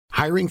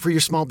Hiring for your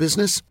small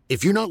business?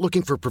 If you're not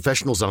looking for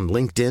professionals on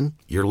LinkedIn,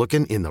 you're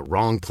looking in the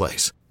wrong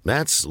place.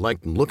 That's like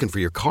looking for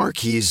your car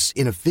keys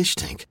in a fish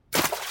tank.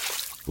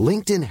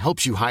 LinkedIn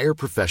helps you hire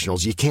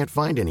professionals you can't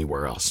find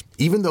anywhere else,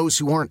 even those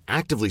who aren't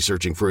actively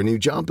searching for a new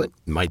job but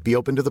might be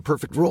open to the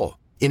perfect role.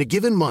 In a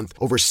given month,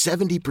 over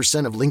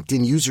 70% of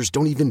LinkedIn users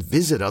don't even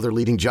visit other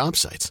leading job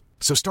sites.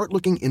 So start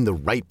looking in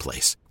the right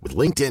place. With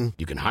LinkedIn,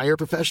 you can hire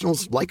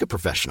professionals like a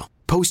professional.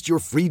 Post your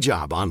free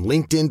job on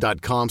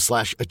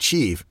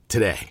linkedin.com/achieve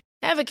today.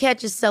 Ever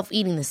catch yourself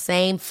eating the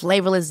same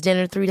flavorless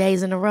dinner 3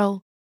 days in a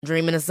row?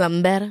 Dreaming of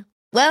something better?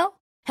 Well,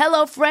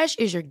 HelloFresh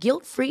is your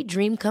guilt-free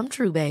dream come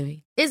true,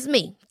 baby. It's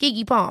me,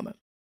 Keke Palmer.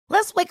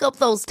 Let's wake up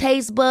those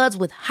taste buds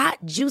with hot,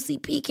 juicy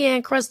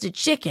pecan-crusted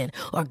chicken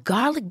or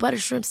garlic butter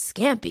shrimp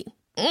scampi.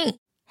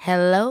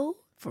 Hello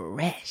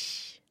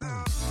Fresh.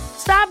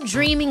 Stop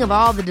dreaming of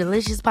all the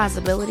delicious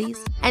possibilities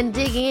and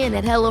dig in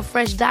at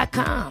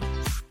HelloFresh.com.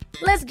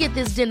 Let's get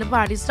this dinner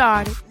party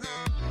started.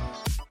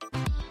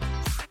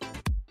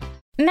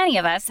 Many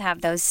of us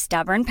have those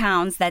stubborn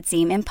pounds that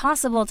seem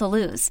impossible to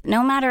lose,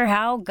 no matter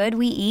how good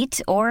we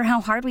eat or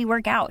how hard we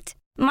work out.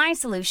 My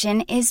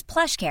solution is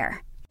PlushCare.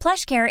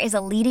 PlushCare is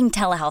a leading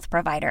telehealth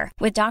provider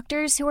with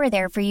doctors who are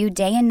there for you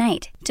day and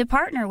night to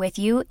partner with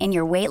you in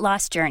your weight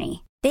loss journey.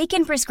 They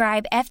can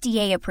prescribe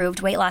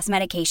FDA-approved weight loss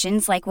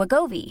medications like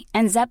Wegovy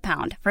and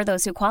Zepbound for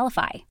those who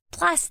qualify.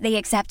 Plus, they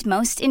accept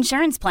most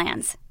insurance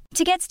plans.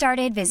 To get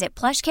started, visit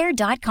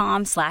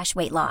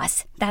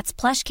plushcare.com/weightloss. That's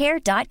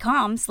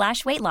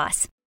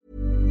plushcare.com/weightloss.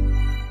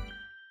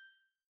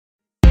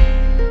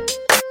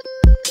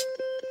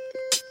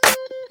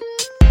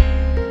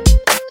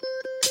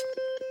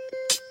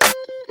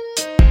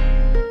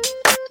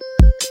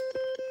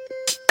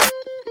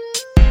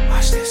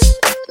 Watch this.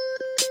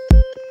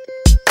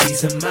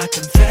 These are my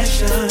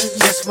confessions.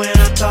 Just when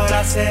I thought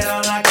I said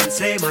all I can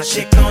say, my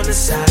chick on the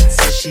side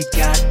says she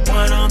got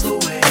one on the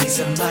way. These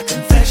are my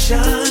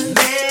confessions.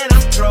 Man,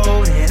 I'm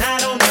thrown and I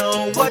don't know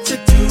what to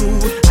do.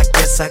 I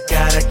guess I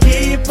gotta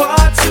keep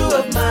part two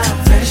of my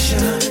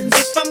confessions.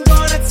 If I'm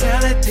gonna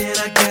tell it, then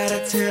I gotta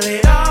tell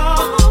it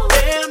all.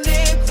 Damn,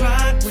 they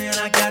cried when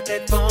I got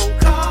that phone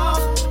call.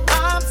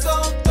 I'm so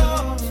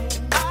thrown,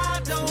 I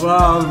don't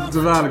Varmt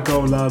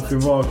välkomna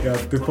tillbaka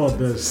till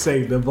podden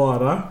Säg det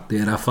bara.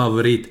 Era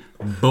favorit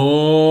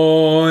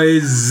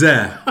boys.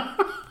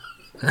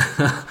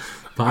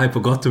 Paj på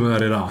gott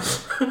humör idag.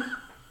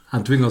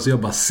 Han tvingas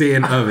jobba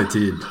sen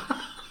övertid.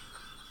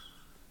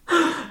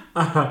 Det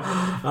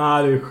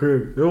är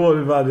sjukt. Hur mår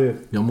du med det?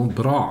 Jag mår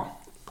bra.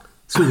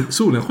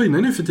 Solen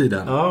skiner nu för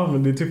tiden. Ja,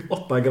 men det är typ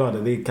 8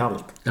 grader. Det är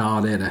kallt.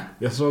 Ja, det är det.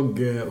 Jag såg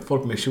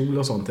folk med kjol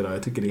och sånt idag.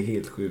 Jag tycker det är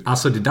helt sjukt.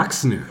 Alltså, det är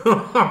dags nu.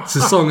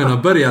 Säsongen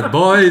har börjat,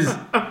 boys.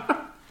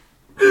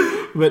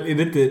 Men är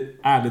det inte,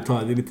 ärligt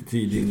talat, det är lite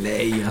tidigt?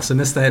 Nej, alltså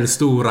nästa helg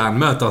Storan.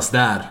 Möt oss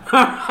där.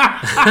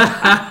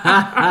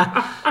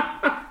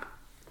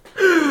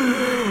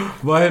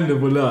 Vad händer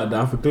på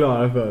lördag?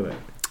 Förklara för mig.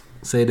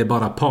 Säg det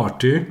bara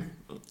party.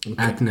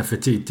 Ät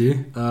Nefertiti.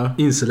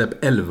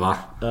 Insläpp 11.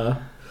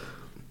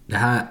 Det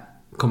här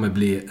kommer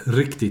bli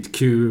riktigt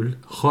kul.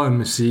 Skön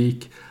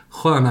musik.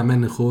 Sköna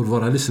människor.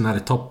 Våra lyssnare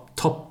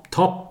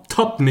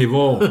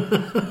toppnivå.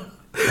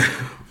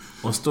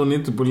 Och står ni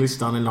inte på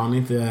listan eller har ni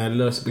inte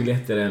löst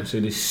biljetter än, så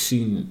är det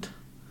synd.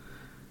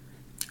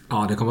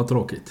 Ja, det kommer vara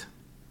tråkigt.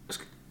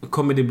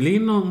 Kommer det bli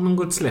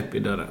något släpp i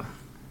dörren?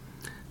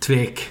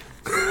 Tvek.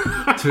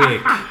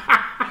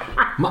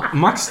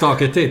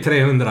 Maxtaket är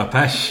 300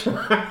 pers.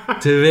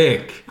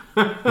 Tvek.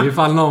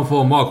 Ifall någon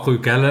får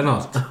magsjuka eller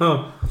något.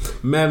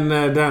 Men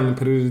den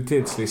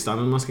prioritetslistan,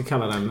 om man ska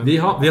kalla den.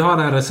 Vi har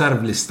en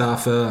reservlista,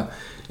 för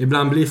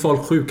ibland blir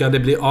folk sjuka, det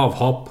blir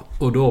avhopp.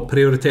 Och då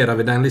prioriterar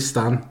vi den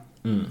listan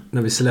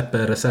när vi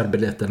släpper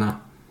reservbiljetterna.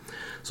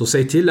 Så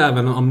säg till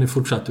även om ni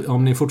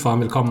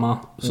fortfarande vill komma.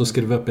 Så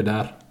skriv upp er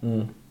där.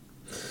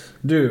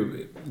 Du,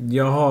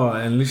 jag har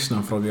en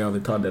lyssnarfråga jag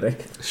vill ta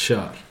direkt.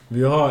 Kör.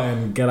 Vi har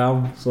en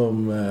grabb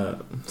som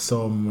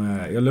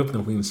jag la upp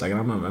den på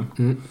Instagram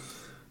även.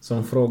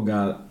 Som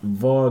frågar: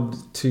 vad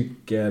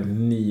tycker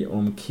ni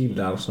om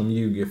killar som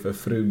ljuger för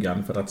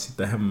frugan för att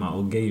sitta hemma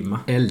och gamea?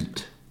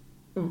 Eld.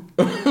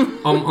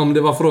 Om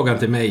det var frågan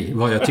till mig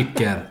vad jag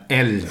tycker,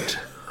 eld.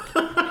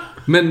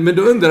 Men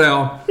då undrar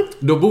jag,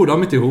 då bor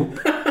de inte ihop.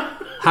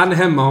 Han är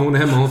hemma, hon är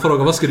hemma. Hon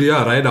frågar: vad ska du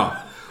göra idag?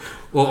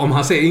 Och om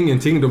han säger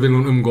ingenting, då vill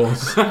hon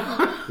umgås.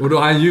 Och då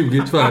har han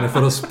ljugit för henne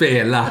för att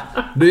spela.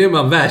 Då är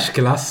man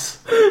världsklass.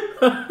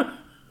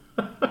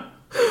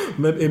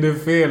 Men är det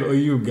fel att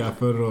ljuga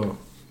för att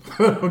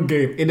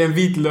game? Är det en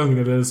vit lögn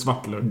eller en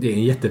svart lögn? Det är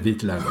en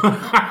jättevit lögn.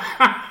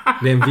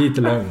 Det är en vit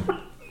lögn.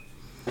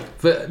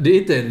 För det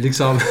är inte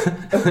liksom...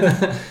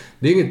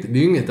 Det är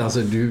inget, alltså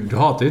du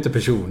hatar ju inte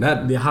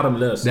personer. Det är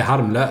harmlöst. Det är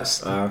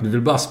harmlöst. Du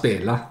vill bara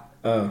spela.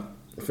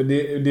 För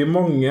det är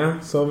många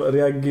som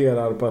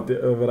reagerar på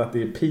över att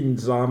det är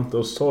pinsamt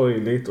och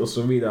sorgligt och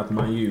så vidare att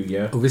man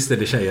ljuger. Och visst är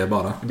det tjejer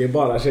bara. Det är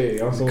bara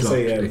tjejer som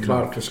säger: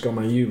 varför ska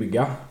man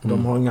ljuga?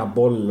 De har inga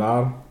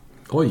bollar.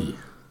 Oj.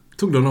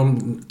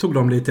 Tog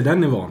de dig till den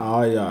nivån?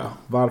 Ja.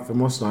 Varför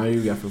måste han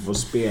ljuga för att få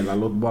spela?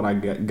 Låt bara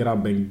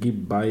grabben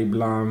gibba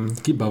ibland.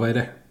 Gibba, vad är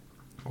det?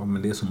 Ja,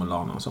 men det är som att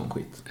lana och sån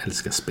skit.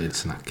 Älskar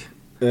spelsnack.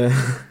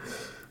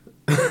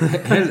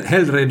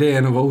 Hellre det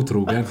än att vara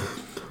otrogen.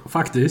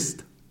 Faktiskt.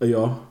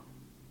 Ja.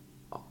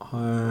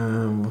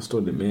 Vad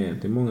står det med?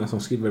 Det är många som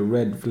skriver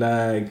red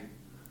flag.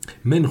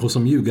 Människor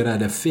som ljuger är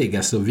det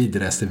fegaste och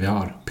vidrigaste vi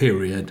har.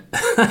 Period.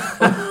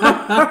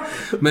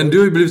 Men du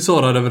har ju blivit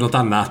sårad över något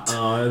annat.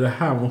 Ja, det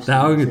här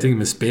har ingenting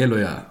med spel att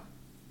göra.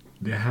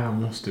 Det här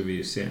måste vi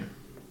ju se.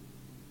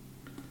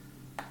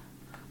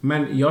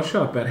 Men jag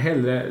köper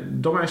hellre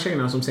de här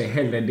tjejerna som säger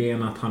hellre det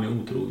än att han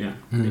är otrogen.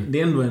 Det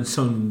är ändå en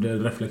sund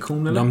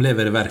reflektion, eller? De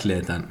lever i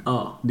verkligheten.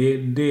 Ja,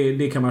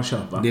 det kan man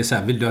köpa. Det är så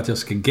här, vill du att jag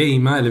ska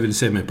gamea eller vill du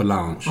se mig på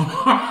lounge?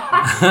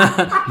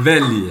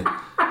 Välj.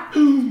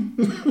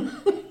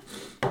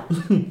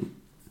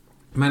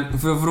 Men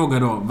för att fråga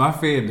då,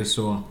 varför är det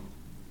så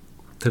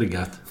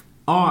triggat?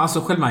 Ja,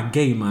 alltså själva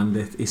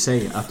gamandet i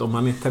sig, att om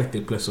man är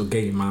 30 plus och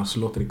gamar så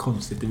låter det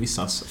konstigt i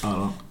vissas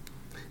öron.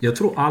 Jag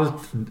tror allt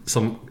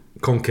som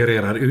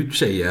konkurrerar ut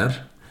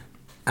tjejer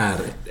är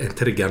en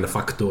triggande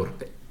faktor.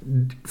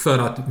 För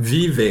att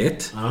vi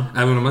vet,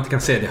 även om man inte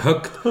kan säga det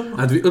högt,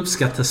 att vi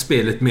uppskattar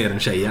spelet mer än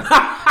tjejer.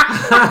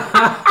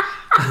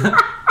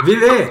 Vi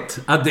vet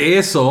att det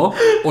är så,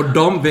 och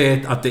de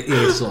vet att det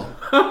är så.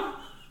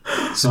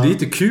 Så det är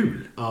inte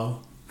kul.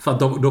 För att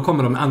då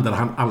kommer de i andra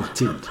hand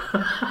alltid.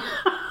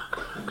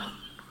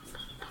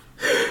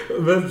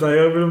 Vänta,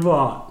 jag vill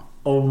bara...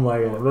 Oh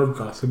my god,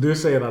 vänta. Så du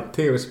säger att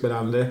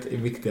tv-spelandet är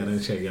viktigare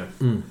än tjejer?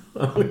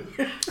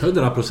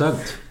 100%.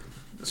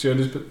 Så gör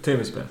du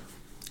tv-spel?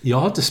 Jag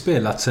har inte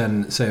spelat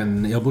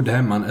sen jag bodde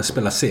hemma. Jag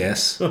spelade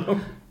CS.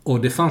 Och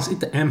det fanns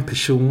inte en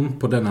person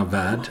på denna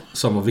värld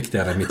som var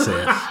viktigare än mitt CS.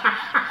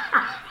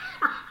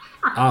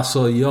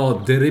 Alltså,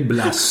 jag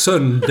dribblade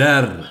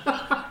sönder.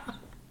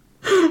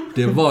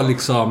 Det var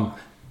liksom...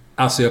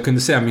 Alltså, jag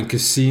kunde säga min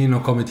kusin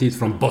har kommit hit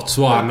från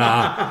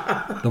Botswana.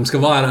 De ska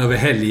vara här över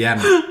helgen.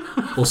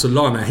 Och så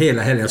la jag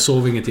hela helgen, jag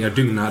sov ingenting, jag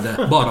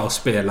dygnade. Bara att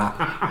spela.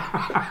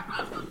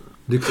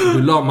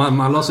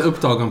 Man la sig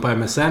upptagen på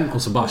MSN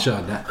och så bara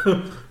körde.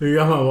 Hur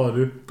gammal var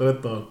du?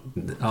 13?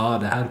 Ja,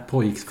 det här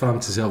pågick fram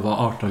tills jag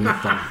var 18-19.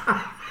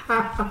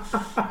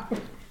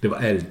 Det var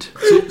eld.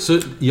 Så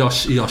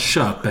jag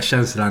köper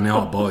känslan jag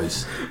har,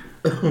 boys.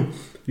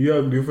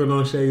 Gör du för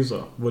någon tjej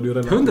så? Var du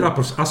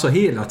 100%, alltså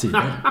hela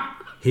tiden.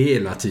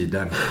 Hela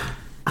tiden.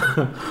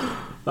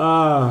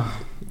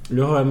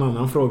 Jag har en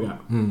annan fråga.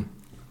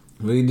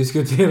 Vi har ju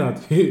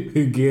diskuterat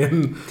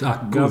hygien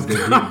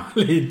ganska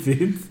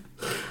flitigt.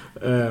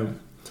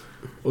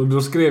 Och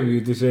då skrev vi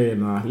ju till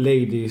tjejerna: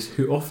 ladies,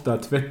 hur ofta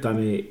tvättar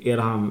ni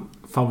eran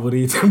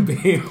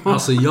favorit-BH?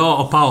 Alltså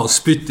jag och Pau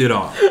spytt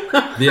idag.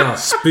 Vi har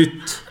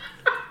spytt.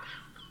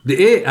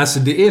 Det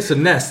är så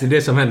nasty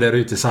det som händer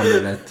ute i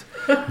samhället.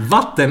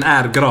 Vatten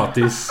är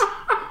gratis.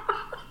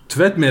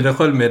 Tvättmedel,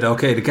 sköljmedel,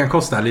 okej, det kan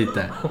kosta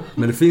lite.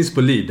 Men det finns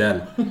på Lidl.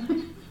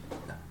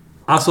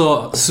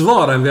 Alltså,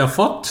 svaren vi har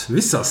fått,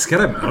 vissa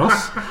skrämmer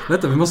oss.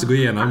 Vänta, vi måste gå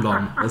igenom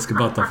dem. Jag ska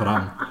bara ta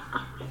fram.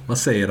 Vad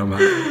säger de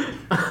här?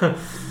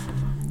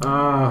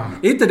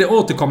 Inte det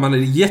återkommande,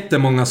 det är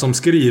jättemånga som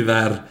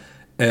skriver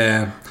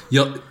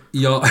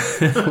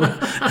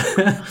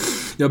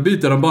jag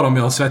byter dem bara om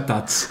jag har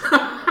svettats.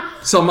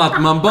 Som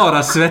att man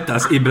bara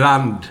svettas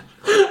ibland.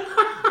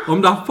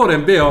 Om du har på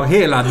en BH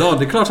hela dagen,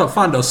 det är klart att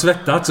fan du har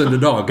svettats under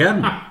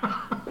dagen.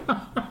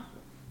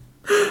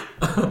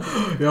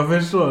 Jag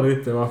förstår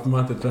inte varför man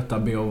inte tvättar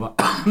BH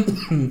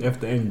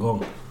efter en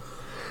gång.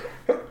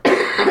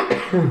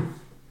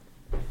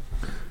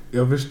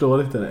 Jag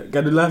förstår inte det.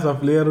 Kan du läsa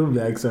fler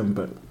roliga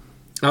exempel?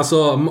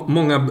 Alltså,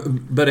 många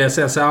börjar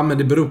säga så här, men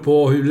det beror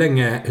på hur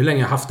länge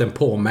jag haft den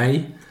på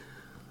mig.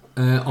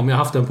 Om jag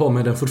haft den på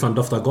mig, den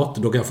fortfarande doftar gott,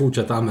 då kan jag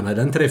fortsätta använda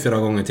den 3-4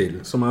 gånger till.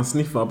 Så man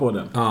sniffar på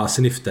den? Ja,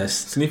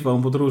 snifftest. Sniffar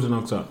hon på trosorna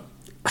också?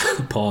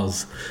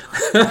 Paus.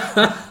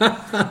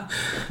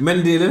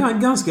 Men det är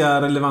en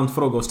ganska relevant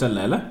fråga att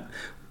ställa, eller?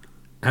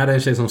 Här är en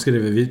tjej som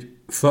skriver: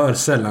 för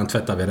sällan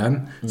tvättar vi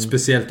den.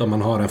 Speciellt om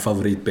man har en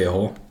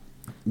favorit-BH.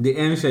 Det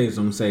är en tjej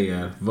som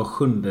säger var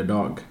 7:e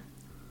dag.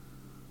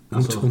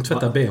 Alltså, hon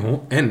tvättar BH.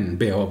 En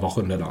BH var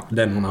 7:e dag.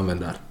 Den hon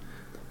använder.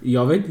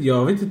 Jag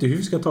vet inte hur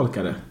vi ska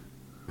tolka det.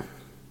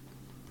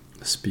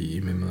 Spy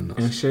i min mun.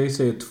 En tjej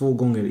säger 2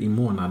 gånger i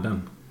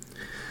månaden.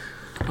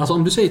 Alltså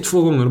om du säger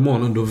 2 gånger i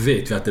månaden, då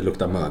vet vi att det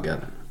luktar mögel.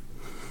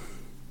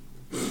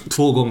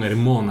 2 gånger i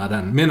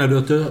månaden. Menar du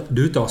att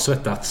du inte har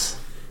svettats?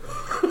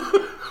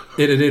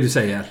 Är det du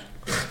säger?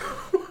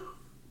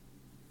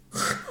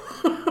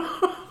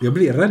 Jag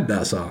blir rädd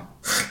alltså.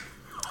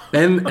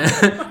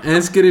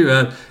 En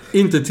skriver: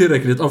 inte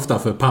tillräckligt ofta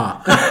för pa.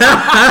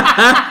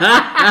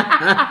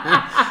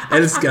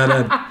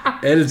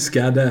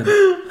 Älskar den.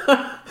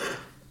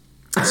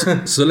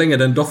 Så länge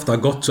den doftar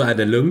gott så är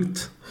det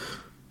lugnt.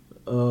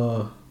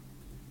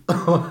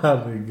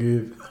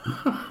 Herregud.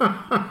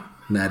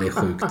 Nej, det är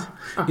sjukt.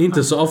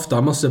 Inte så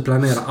ofta måste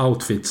planera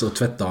outfits och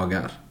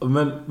tvättdagar.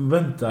 Men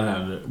vänta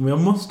här nu. Men jag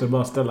måste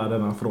bara ställa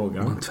denna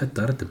frågan. Man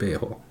tvättar inte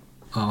BH.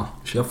 Ja.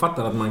 Jag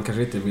fattar att man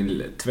kanske inte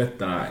vill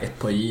tvätta ett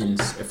par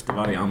jeans efter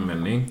varje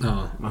användning.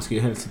 Ja. Man ska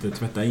ju helst inte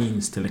tvätta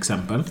jeans till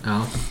exempel.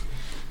 Ja.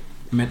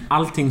 Men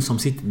allting som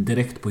sitter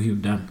direkt på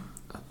huden,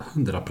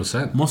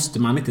 100%. måste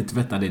man inte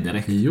tvätta det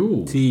direkt?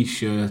 Jo.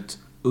 T-shirt,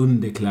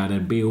 underkläder,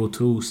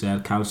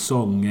 BH-trosor,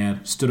 kalsonger,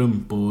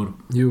 strumpor.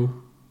 Jo.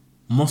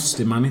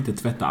 Måste man inte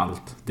tvätta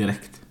allt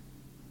direkt?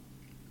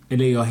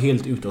 Eller är jag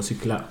helt ute och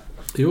cyklar?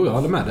 Jo, jag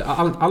håller med dig.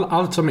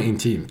 Allt som är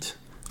intimt.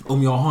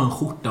 Om jag har en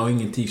skjorta och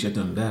ingen t-shirt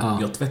under,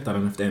 jag tvättar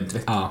den efter en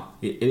tvätt. Ja.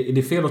 Är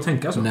det fel att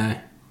tänka så?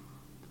 Nej.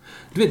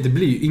 Du vet, det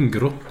blir ju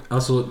ingrott.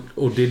 Alltså,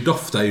 och det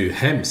doftar ju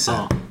hemskt.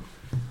 Ja.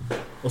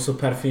 Och så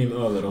parfym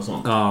över och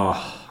sånt. Ja.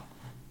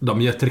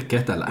 De gör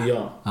tricket, eller?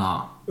 Ja.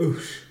 Ja.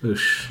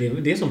 Usch.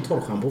 Det är som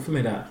torrschampo för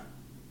mig där.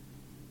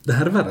 Det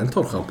här är värre än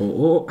torrschampo.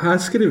 Och här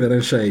skriver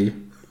en tjej: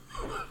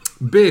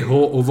 BH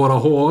och våra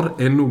hår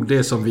är nog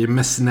det som vi är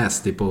mest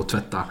nasty på att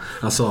tvätta.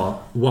 Alltså,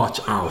 watch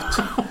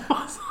out.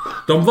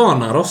 De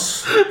varnar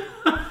oss.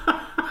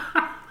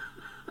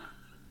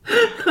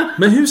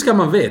 Men hur ska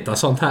man veta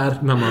sånt här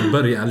när man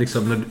börjar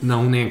liksom, när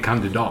hon är en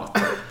kandidat?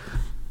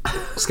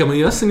 Ska man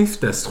göra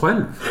sniftest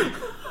själv?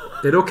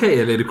 Är det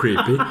okej eller är det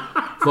creepy?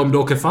 För om du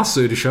åker fast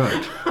så är det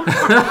kört.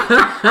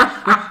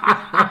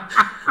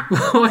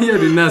 Vad gör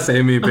din näsa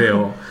i min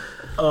BH?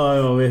 Ja,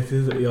 jag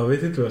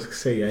vet inte vad jag ska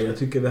säga. Jag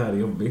tycker det här är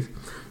jobbigt.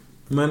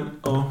 Men,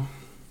 ja.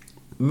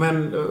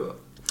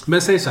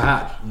 Men säg så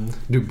här.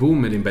 Du bor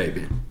med din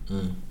baby.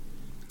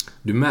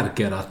 Du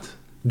märker att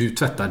du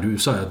tvättar. Du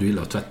sa att du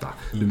gillar att tvätta.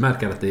 Du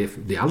märker att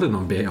det är aldrig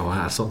någon BH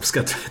här som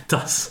ska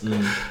tvättas.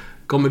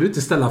 Kommer du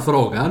inte ställa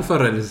frågan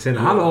förr eller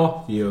senare?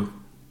 Hallå? Jo.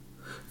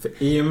 För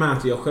i och med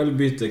att jag själv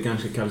byter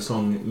kanske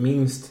kalsong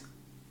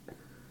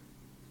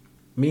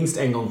minst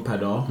en gång per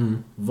dag.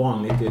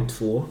 Vanligt är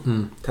 2.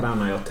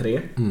 Tränar jag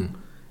 3.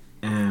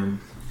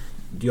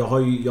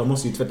 Jag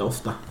måste ju tvätta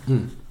ofta.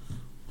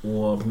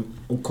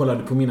 Och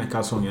kollade på mina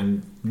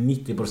kalsonger,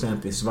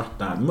 90% är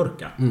svarta,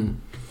 mörka.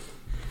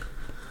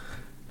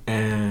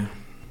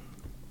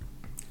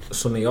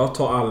 Så när jag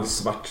tar all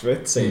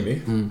svarträtt, säger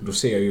vi, då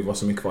ser jag ju vad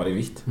som är kvar i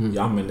vitt.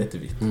 Jag använder inte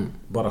vitt.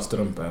 Bara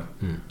strumpor.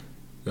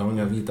 Jag har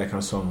inga vita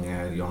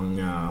kalsonger. Jag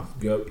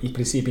har i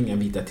princip inga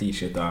vita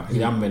t-shirtar.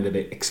 Jag använder det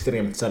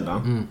extremt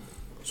sällan.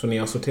 Så när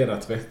jag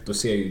sorterar tvätt, då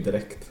ser jag ju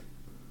direkt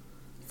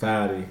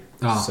färg,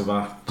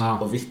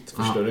 svart och vitt.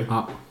 Förstår du?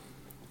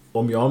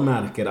 Om jag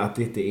märker att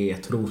det inte är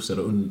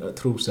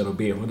trosor och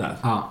BH där,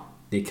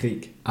 det är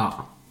krig.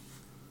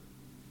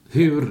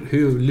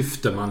 Hur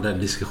lyfter man den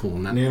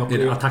diskussionen? Är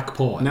det attack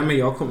på? Nej,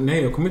 jag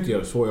kommer inte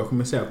göra så. Jag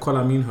kommer säga,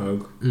 kolla min hög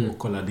och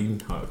kolla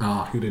din hög.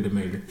 Hur är det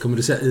möjligt? Kommer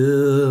du säga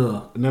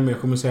Nej, men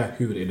jag kommer säga,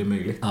 hur är det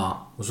möjligt?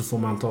 Och så får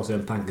man ta sig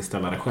en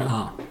tankeställare själv.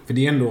 För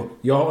det är ändå,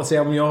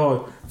 om jag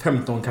har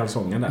 15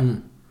 kalsonger där.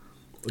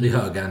 Och det är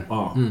högen.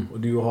 Och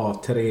du har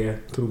 3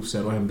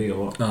 trosor och en BH.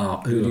 Då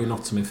är det ju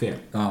något som är fel.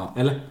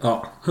 Eller?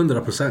 Ja,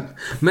 100%.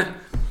 Men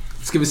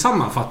ska vi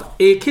sammanfatta?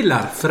 Är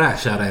killar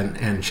fräschare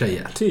än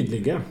tjejer?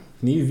 Tydligen.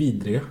 Ni är ju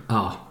vidriga.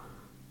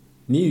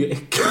 Ni är ju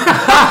äckliga.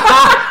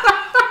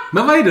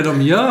 Men vad är det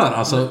de gör?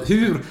 Alltså,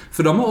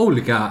 för de har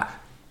olika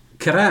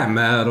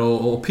krämer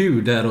och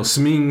puder och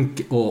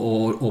smink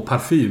och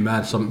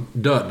parfymer som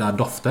dödar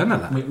doften,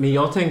 eller? Men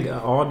jag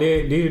tänker, det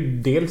är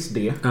ju dels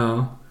det.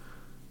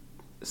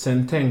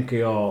 Sen tänker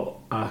jag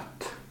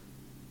att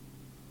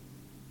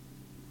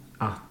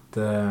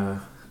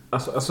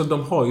alltså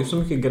de har ju så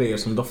mycket grejer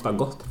som doftar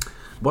gott.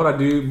 Bara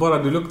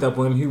du luktar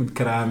på en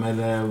hudkräm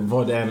eller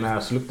vad det än är,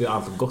 så luktar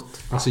allt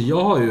gott. Alltså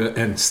jag har ju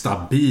en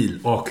stabil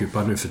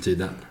akupa nu för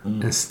tiden.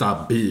 En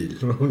stabil.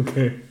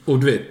 Okay. Och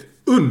du vet,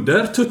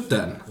 under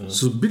tutten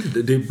så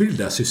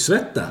bildas ju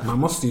svett där. Man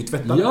måste ju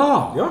tvätta.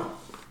 Ja.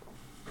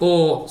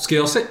 Och ska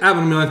jag säga,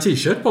 även om jag har en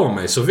t-shirt på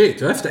mig, så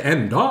vet jag efter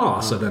en dag,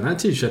 alltså den här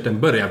t-shirten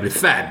börjar bli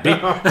färdig.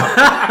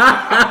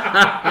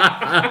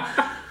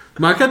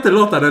 Man kan inte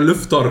låta den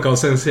lufttorka och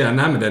sen säga,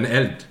 nej men den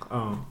är eld.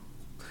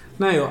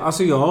 Nej,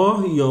 alltså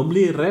jag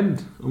blir rädd,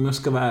 om jag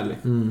ska vara ärlig.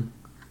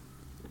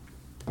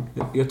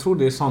 Jag tror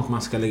det är sånt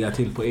man ska lägga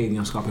till på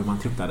egenskaper man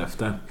tittar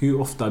efter.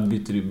 Hur ofta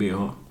byter du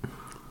BH?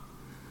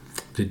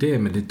 Det är det,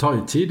 men det tar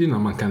ju tid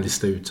innan man kan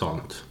lista ut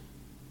sånt.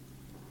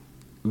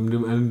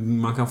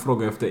 Man kan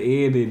fråga efter,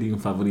 är det din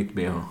favorit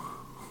BH?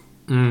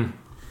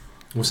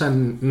 Och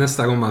sen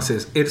nästa gång man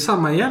ses, är det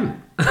samma igen?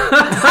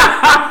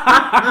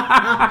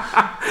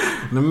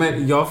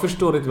 Men jag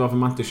förstår inte varför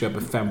man inte köper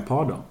 5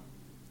 par då.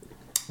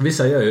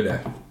 Vissa gör ju det.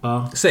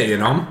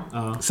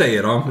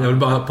 Säger de. Jag vill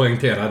bara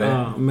poängtera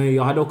det. Men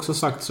jag hade också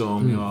sagt så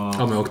om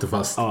jag åkte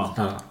fast.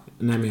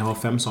 Nej, men jag har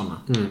 5 sådana.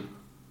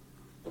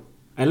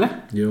 Eller?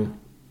 Jo.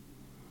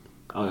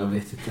 Ja, jag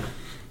vet inte.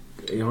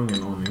 Jag har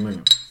ingen aning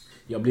längre.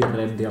 Jag blir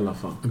rädd i alla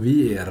fall.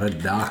 Vi är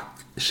rädda.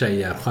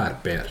 Tjejer,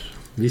 skärp er.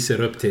 Vi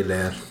ser upp till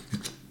er.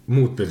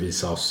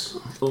 Motbevisa oss.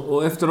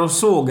 Och efter att ha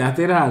sågat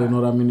i det här i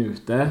några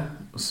minuter,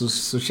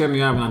 så känner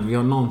jag även att vi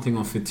har någonting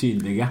att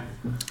förtydliga.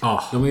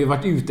 Ja. De har ju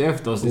varit ute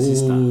efter oss det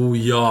sista.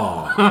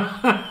 Ja.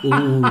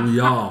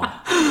 Ja.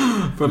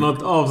 För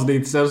något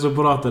avsnitt sen så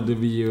pratade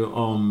vi ju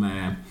om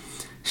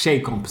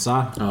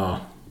tjejkompisar. Ja.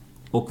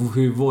 Och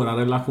hur våra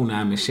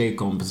relationer är med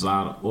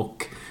tjejkompisar.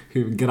 Och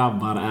hur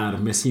grabbar är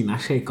med sina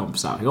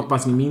tjejkompisar. Jag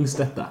hoppas ni minns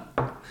detta.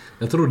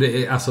 Jag tror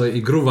det är, alltså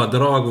i grova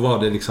drag var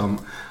det liksom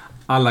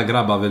alla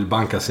grabbar vill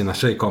banka sina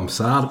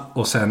tjejkompisar.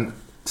 Och sen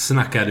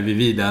snackade vi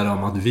vidare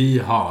om att vi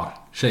har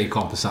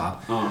tjejkompisar.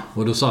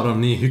 Och då sa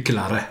de, ni är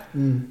hycklare.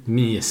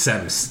 Ni är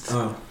sämst.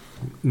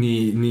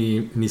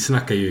 Ni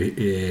snackar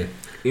ju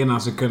Ena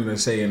sekunden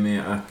säger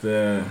ni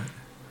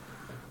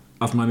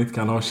att man inte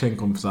kan ha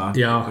tjejkompisar.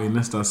 Ja. Och i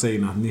nästa säger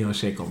ni att ni har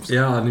tjejkompisar.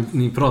 Ja,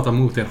 ni pratar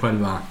mot er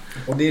själva.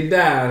 Och det är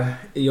där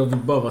jag vill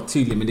bara vara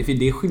tydlig med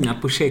det. är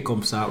skillnad på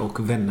tjejkompisar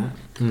och vänner.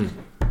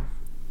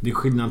 Det är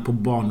skillnad på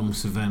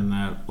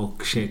barndomsvänner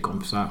och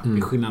tjejkompisar. Det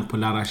är skillnad på att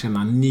lära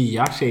känna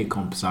nya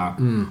tjejkompisar.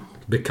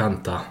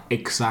 Bekanta.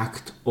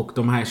 Exakt. Och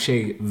de här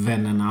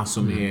tjejvännerna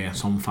som är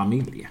som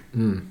familj.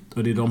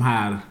 Och det är de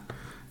här...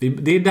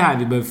 Det är där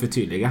vi behöver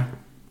förtydliga.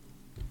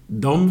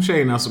 De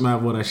tjejerna som är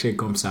våra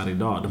tjejkompisar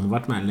idag, de har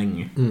varit med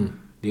länge.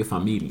 Det är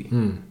familj.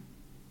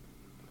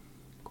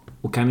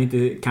 Och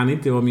kan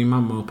inte vad min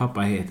mamma och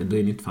pappa heter, då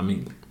är det inte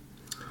familj.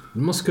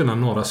 Du måste kunna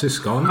några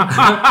syskon.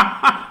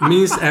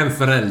 Minst en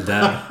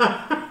förälder.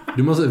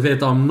 Du måste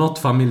veta om något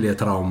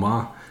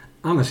familjetrauma.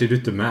 Annars är du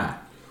inte med.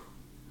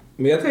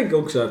 Men jag tänker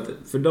också att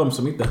för de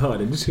som inte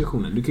hörde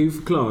diskussionen, du kan ju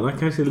förklara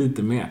kanske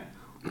lite mer.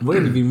 Vad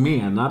är det vi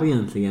menar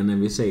egentligen när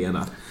vi säger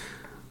att...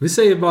 Vi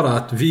säger bara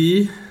att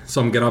vi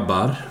som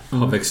grabbar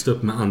har växt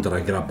upp med andra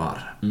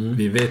grabbar.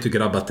 Vi vet hur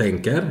grabbar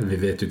tänker. Vi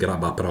vet hur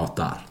grabbar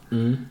pratar.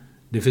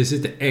 Det finns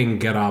inte en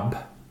grabb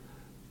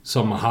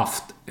som har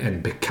haft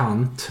en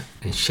bekant,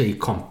 en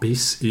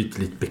tjejkompis,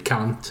 ytligt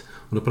bekant.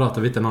 Och då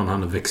pratar vi inte någon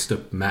han har växt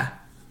upp med.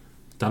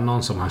 Utan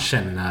någon som han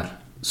känner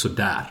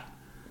sådär.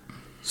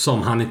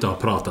 Som han inte har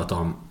pratat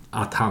om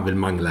att han vill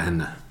mangla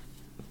henne.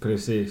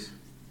 Precis.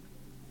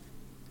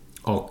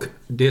 Och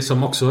det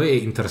som också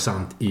är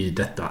intressant i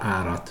detta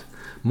är att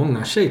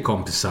många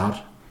tjejkompisar,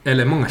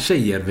 eller många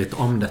tjejer vet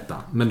om detta,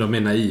 men de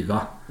är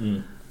naiva.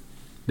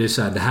 Det är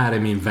så här, det här är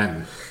min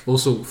vän. Och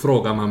så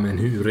frågar man, men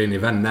hur är ni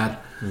vänner?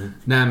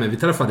 Nej, men vi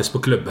träffades på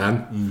klubben.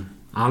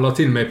 Han la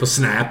till mig på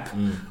Snap.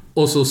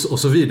 Och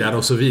så vidare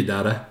och så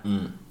vidare.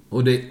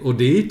 Och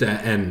det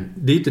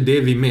är inte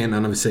det vi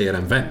menar när vi säger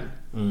en vän.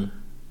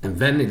 En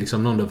vän är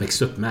liksom någon du har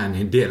växt upp med,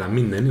 ni delar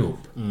minnen ihop.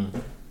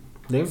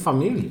 Det är en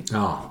familj.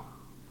 Ja.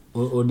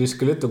 Och det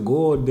skulle inte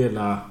gå att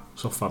dela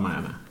soffa med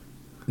henne.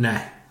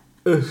 Nej.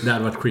 Det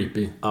hade varit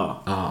creepy.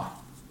 Ja.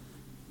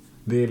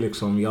 Det är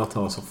liksom, jag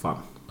tar soffan.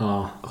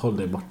 Ja. Håll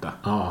dig borta.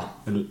 Ja.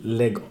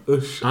 Lägg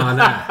usch.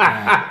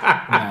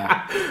 Nej.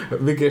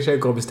 Vilken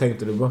tjejkompis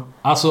tänkte du på?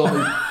 Alltså,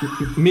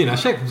 mina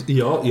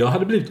tjejkompisar, jag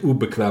hade blivit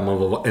obekväm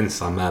av att vara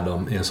ensam med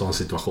dem i en sån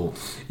situation.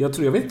 Jag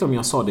vet inte om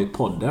jag sa det i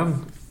podden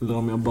eller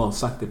om jag bara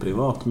sagt det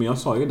privat, men jag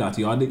sa ju det att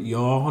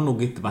jag har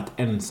nog inte varit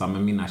ensam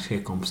med mina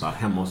tjejkompisar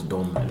hemma hos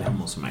dem eller hemma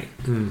hos mig.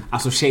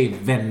 Alltså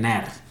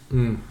tjejvänner.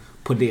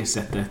 På det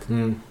sättet.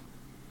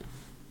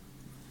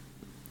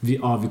 Vi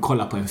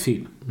kollar på en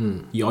film.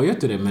 Jag gör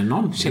inte det med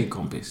någon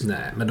tjejkompis.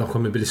 Nej, men de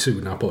kommer bli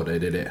sugna på dig,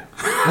 det är det.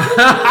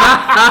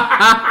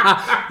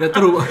 jag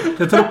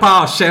tror på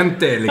har känt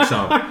det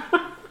liksom.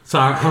 Så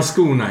han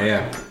skonar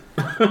er.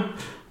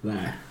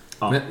 Nej.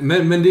 Ja.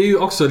 Men det är ju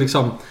också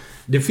liksom,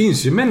 det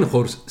finns ju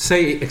människor,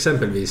 säg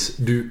exempelvis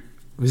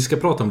vi ska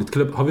prata om ditt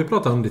klubb. Har vi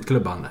pratat om ditt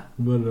klubbande?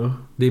 Vadå?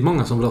 Det är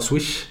många som vill ha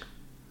Swish.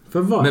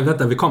 För vad? Men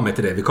vänta, vi kommer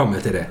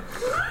till det.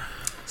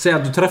 Säg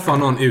att du träffar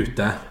någon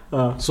ute.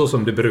 Så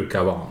som det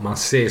brukar vara. Man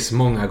ses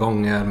många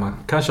gånger. Man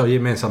kanske har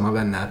gemensamma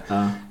vänner.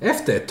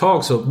 Efter ett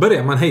tag så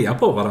börjar man heja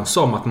på varandra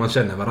som att man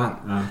känner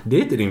varandra. Det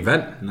är inte din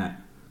vän. Nej.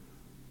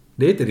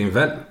 Det är inte din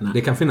vän. Nej.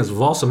 Det kan finnas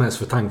vad som helst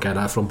för tankar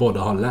där från båda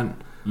hållen.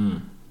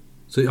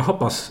 Så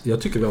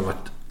jag tycker vi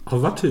har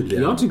varit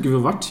tydliga. Jag tycker vi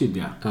har varit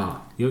tydliga. Ja.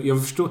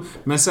 Jag förstår.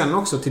 Men sen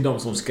också till de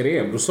som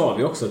skrev, då sa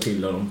vi också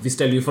till dem. Vi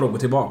ställer ju frågor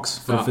tillbaks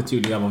för att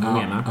förtydliga vad vi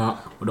menar. Ja.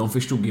 Och de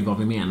förstod ju vad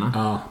vi menar.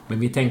 Ja. Men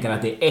vi tänker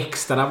att det är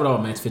extra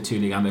bra med ett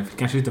förtydligande. För det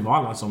kanske inte var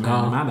alla som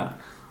är med där.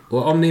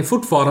 Och om ni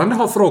fortfarande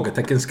har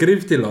frågetecken,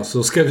 skriv till oss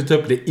så ska vi ta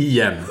upp det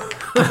igen.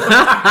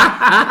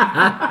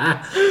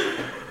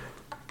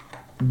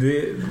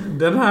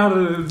 Den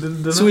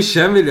här...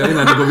 Swishen vill jag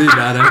innan du går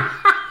vidare.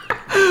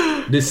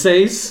 Det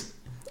sägs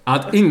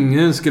att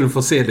ingen skulle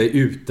få se dig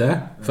ute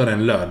för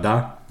en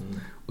lördag.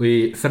 Och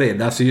i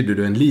fredag så gjorde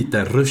du en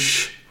liten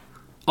rush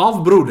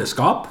av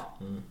broderskap.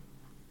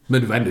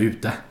 Men du var ändå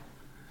ute.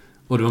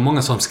 Och det var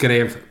många som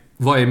skrev,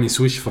 vad är min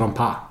Swish från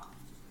Pa?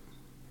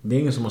 Det är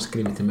ingen som har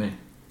skrivit till mig.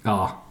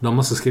 Ja, de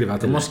måste skriva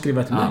till mig.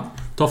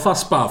 Ta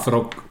fast Pa för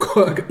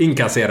att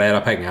inkassera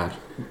era pengar.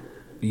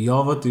 Jag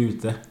har varit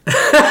ute.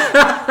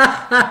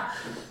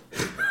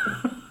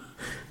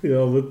 Jag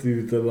har varit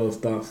ute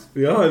någonstans.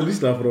 Jag har en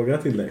lyssnarfråga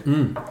till dig.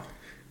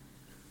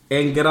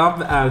 En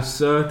grabb är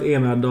söt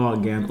ena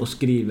dagen och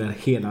skriver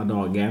hela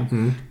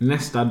dagen.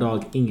 Nästa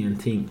dag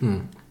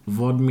ingenting.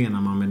 Vad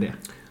menar man med det?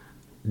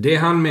 Det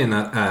han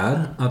menar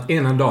är att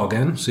ena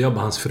dagen så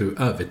jobbar hans fru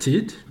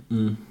övertid.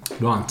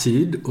 Då har han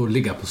tid att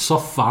ligga på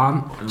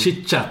soffan,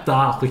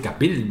 chitchatta, skicka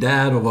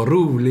bilder och vara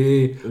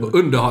rolig och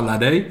underhålla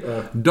dig.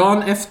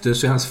 Dagen efter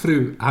så är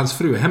hans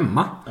fru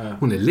hemma.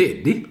 Hon är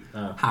ledig.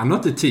 Han har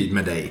inte tid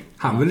med dig.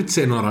 Han vill inte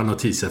se några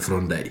notiser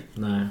från dig.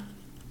 Nej.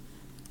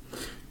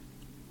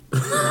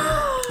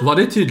 Var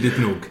det tydligt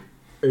nog?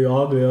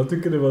 Ja, jag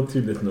tycker det var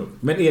tydligt nog.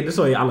 Men är det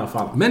så i alla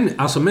fall? Men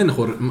alltså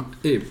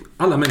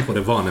alla människor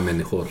är vana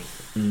människor.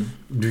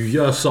 Du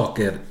gör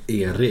saker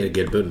i en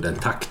regelbunden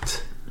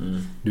takt.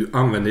 Du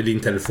använder din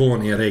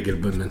telefon i en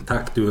regelbunden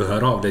takt. Du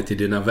hör av dig till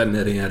dina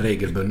vänner i en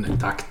regelbunden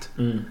takt.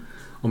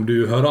 Om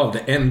du hör av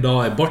dig en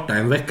dag, är borta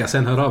en vecka,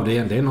 sen hör av dig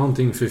igen. Det är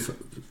någonting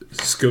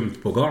skumt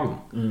på gång.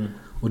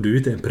 Och du är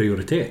inte en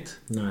prioritet.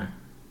 Nej.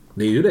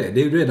 Det är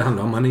ju det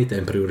handlar om. Man är inte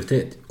en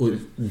prioritet. Och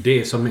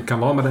det som kan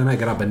vara med den här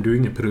grabben, du är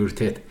ingen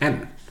prioritet än.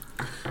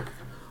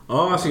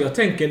 Ja, alltså jag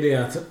tänker det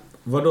att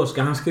vadå,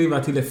 ska han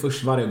skriva till det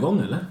först varje gång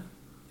eller?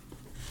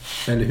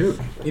 Eller hur?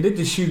 Är det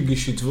inte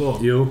 2022?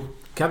 Jo.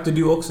 Kan inte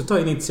du också ta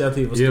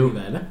initiativ och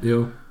skriva eller?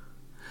 Jo.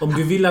 Om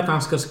du vill att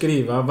han ska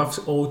skriva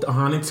och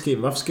han inte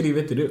skriver, varför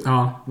skriver inte du?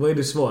 Ja. Vad är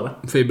det svåra?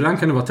 För ibland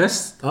kan det vara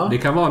test. Ja. Det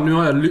kan vara, nu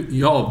har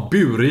jag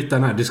burit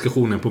den här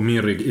diskussionen på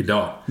min rygg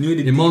idag.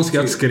 Imorgon ska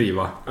jag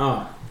skriva.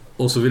 Ja.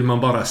 Och så vill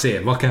man bara se,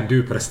 vad kan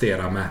du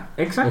prestera med?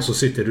 Exakt. Och så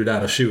sitter du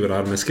där och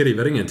tjurar men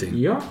skriver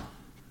ingenting. Ja.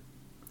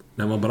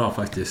 Den var bra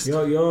faktiskt.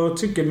 Ja, jag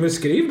tycker, men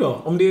skriv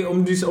då.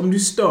 Om du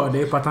stör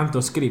dig på att han inte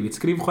har skrivit,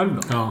 skriv själv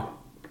då. Ja.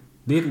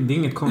 Det är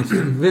inget konstigt.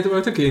 Vet du vad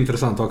jag tycker är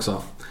intressant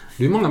också?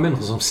 Det är många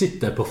människor som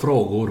sitter på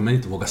frågor men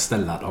inte vågar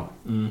ställa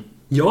dem.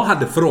 Jag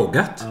hade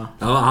frågat.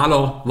 Ja,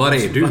 hallå, var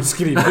är du? Vad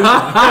skriver du?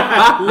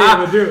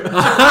 Lever du?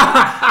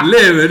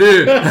 Lever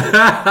du?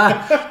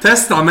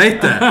 Testa mig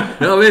inte.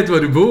 Jag vet var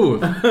du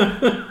bor.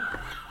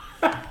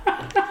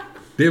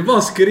 Det är bara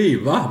att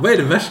skriva. Vad är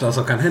det värsta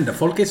som kan hända?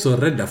 Folk är så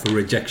rädda för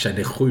rejection.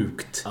 Det är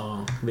sjukt.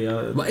 Ja,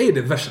 vad är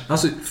det värsta?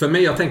 Alltså, för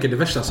mig, jag tänker det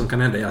värsta som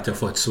kan hända är att jag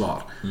får ett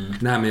svar.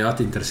 Nej, men jag är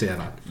inte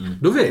intresserad.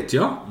 Då vet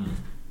jag.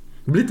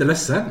 Jag blir inte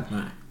ledsen.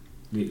 Nej.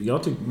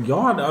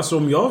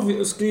 Om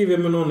jag skriver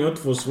med någon och jag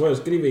inte får svar, jag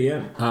skriver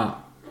igen. Ja.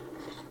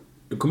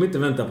 Jag kommer inte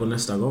vänta på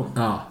nästa gång.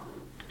 Ja.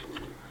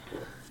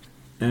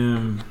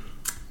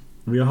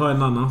 Vi har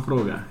en annan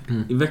fråga.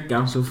 I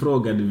veckan så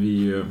frågade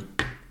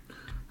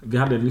vi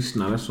hade en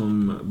lyssnare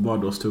som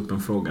bad oss ta upp en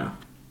fråga.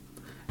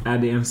 Är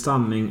det en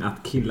sanning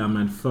att killar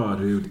med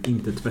förhud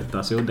inte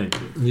tvättar sig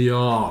ordentligt?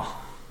 Ja.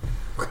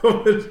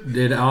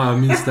 Ja, jag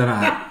minns det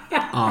där.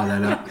 Ja,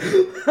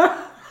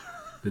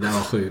 det där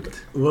var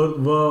sjukt.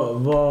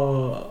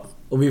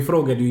 Och vi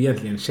frågade ju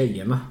egentligen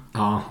tjejerna.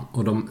 Ja,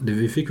 och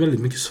vi fick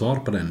väldigt mycket svar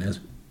på den.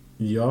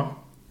 Ja.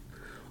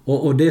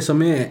 Och det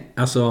som är,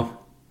 alltså,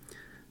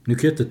 nu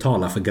kan jag inte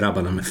tala för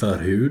grabbarna med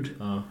förhud.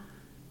 Ja.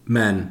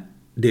 Men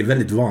det är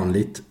väldigt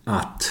vanligt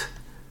att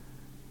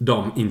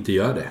de inte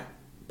gör det.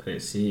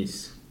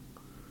 Precis.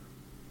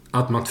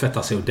 Att man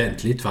tvättar sig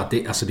ordentligt. För att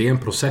det är en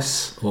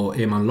process. Och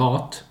är man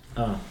lat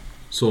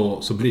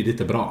så blir det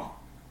inte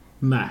bra.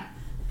 Nej.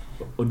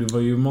 Och det var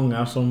ju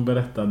många som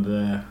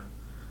berättade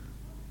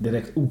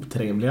direkt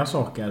otrevliga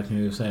saker, kan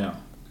jag ju säga.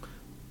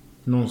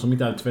 Någon som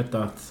inte hade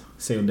tvättat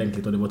sig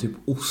ordentligt och det var typ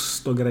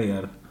ost och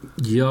grejer.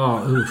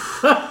 Ja,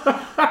 uff.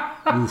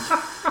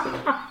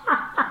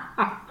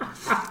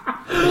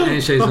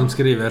 En tjej som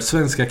skriver: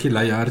 svenska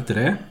killar gör inte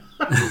det.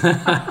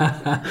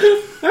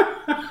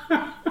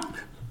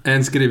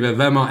 En skriver: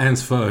 vem har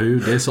ens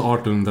förhud? Det är så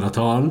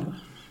 1800-tal.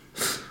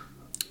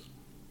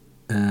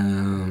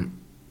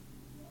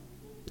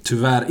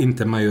 Tyvärr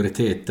inte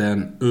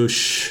majoriteten.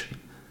 Usch.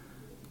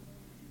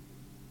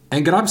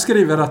 En grabb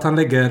skriver att han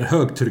lägger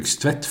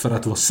högtryckstvätt för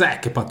att vara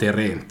säker på att det är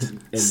rent.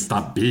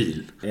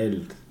 Stabil.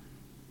 Eld.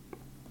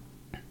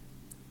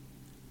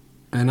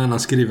 En annan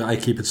skriver: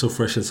 I keep it so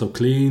fresh and so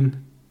clean.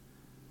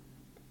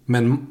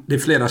 Men det är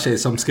flera tjejer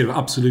som skriver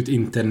absolut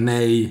inte,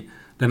 nej.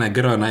 Den här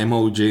gröna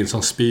emojin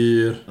som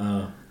spyr.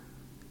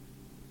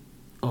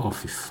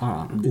 Fy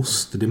fan.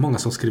 Ost. Det är många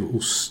som skriver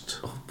ost.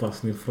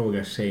 Hoppas ni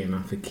frågar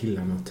tjejerna för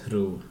killarna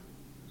tror.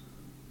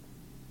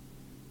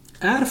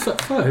 Är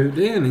förhud,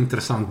 det är en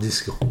intressant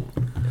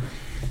diskussion.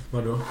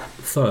 Vadå?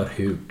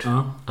 Förhud.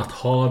 Att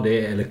ha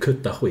det eller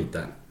kutta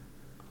skiten.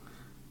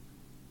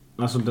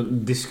 Alltså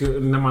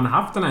när man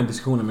har haft den här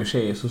diskussionen med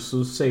tjejer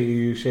så säger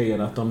ju tjejer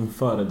att de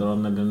föredrar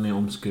när den är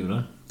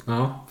omskuren.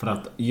 Ja. För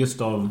att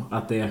just av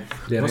att det är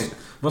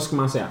vad ska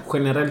man säga?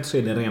 Generellt så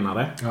är det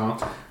renare. Ja.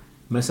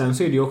 Men sen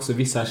så är det ju också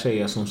vissa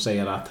tjejer som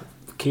säger att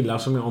killar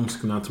som är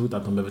omskurna tror inte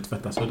att de behöver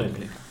tvätta sig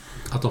ordentligt.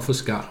 Att de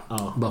fuskar.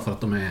 Ja. Bara för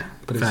att de är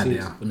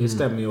färdiga. Och det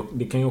stämmer ju.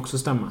 Det kan ju också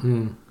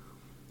stämma.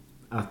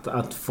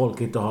 Att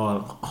folk inte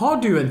har...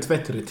 Har du en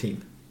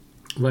tvättrutin?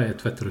 Vad är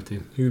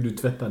tvättrutin? Hur du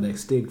tvättar dig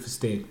steg för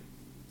steg.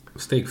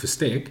 Steg för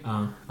steg?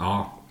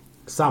 Ja.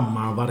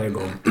 Samma varje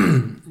gång.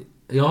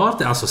 Jag har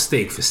inte alltså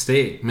steg för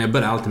steg. Men jag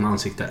börjar alltid med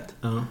ansiktet.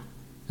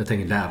 Jag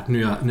tänker där.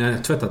 Nu när jag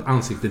har tvättat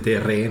ansiktet, det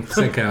är rent.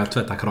 Sen kan jag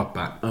tvätta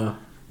kroppen.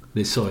 Det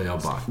är så jag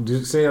jobbar.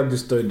 Du säger att du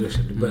står i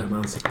duschen, du börjar med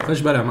ansiktet.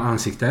 Först börjar jag med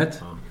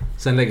ansiktet.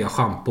 Sen lägger jag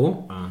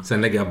shampoo.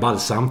 Sen lägger jag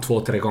balsam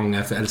 2-3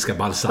 gånger för jag älskar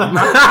balsam.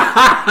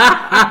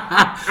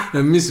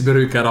 Jag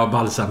missbrukar av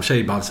balsam,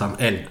 tjejbalsam,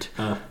 eld.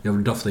 Jag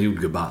vill dofta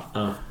jordgubbar.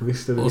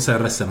 Och sen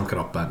resten av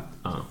kroppen.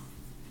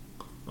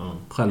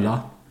 Själva?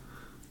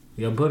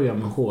 Jag börjar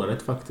med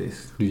håret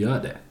faktiskt. Du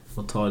gör det?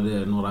 Och tar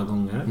det några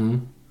gånger.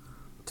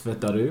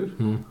 Tvättar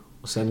ur.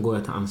 Och sen går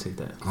jag till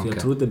ansiktet. För jag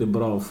tror inte det är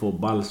bra att få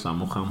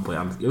balsam och shampoo i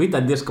ansiktet. Jag vet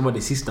att det ska vara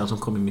det sista som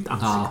kommer i mitt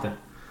ansikte.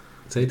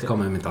 Säg inte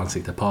komma i mitt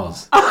ansikte,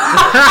 paus.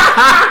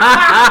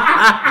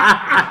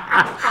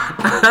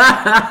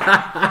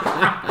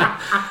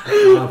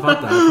 Jag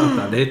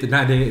fattar.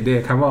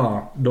 Det kan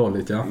vara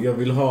dåligt, ja. Jag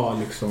vill ha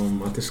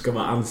liksom att det ska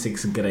vara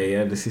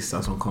ansiktsgrejer, det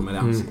sista som kommer i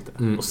ansiktet.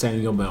 Och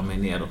sen jobbar jag mig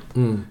neråt.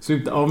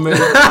 Sluta av mig.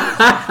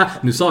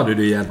 Nu sa du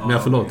det igen, men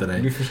jag förlåter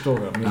dig. Du förstår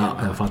jag. Ja,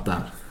 jag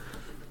fattar.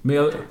 Men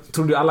jag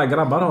tror du alla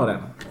grabbar har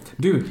den?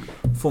 Du,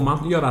 får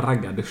man göra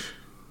raggardusch?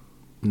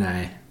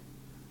 Nej.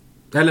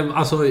 Eller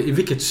alltså, i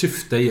vilket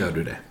syfte gör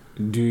du det?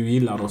 Du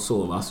gillar att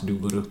sova, så du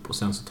går upp och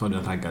sen så tar du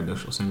en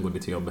raggardusch och sen går du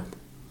till jobbet.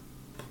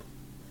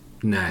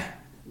 Nej,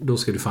 då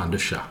ska du fan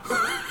duscha.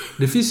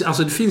 Det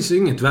finns ju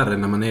inget värre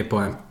när man är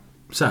på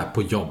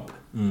på jobb.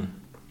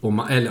 Och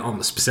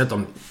speciellt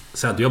om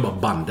så att du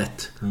jobbar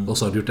bandet och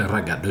så har du gjort en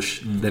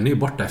raggardusch. Den är ju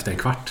borta efter en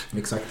kvart.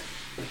 Exakt.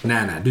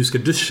 Nej, du ska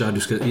duscha, du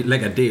ska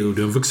lägga det och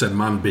du är en vuxen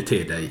man,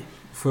 bete dig.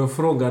 Får jag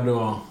fråga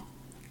då,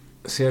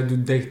 säg att du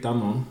dejtar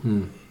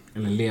någon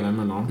eller lever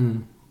med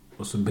någon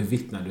och så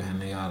bevittnar du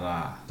henne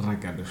göra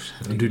raggardusch.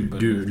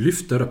 Du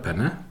lyfter upp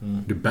henne,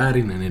 du bär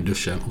in henne i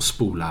duschen och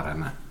spolar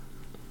henne.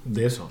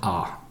 Det är så?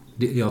 Ja,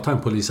 jag tar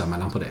en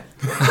polisanmälan på det.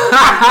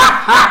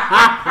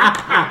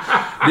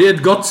 Det är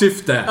ett gott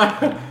syfte.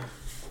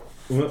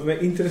 Men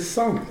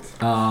intressant.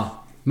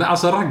 Ja, men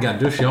alltså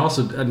raggardusch,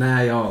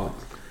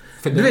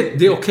 du vet,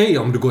 det är okej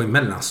om du går i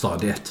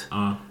mellanstadiet.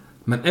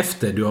 Men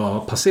efter du har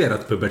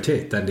passerat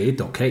puberteten, det är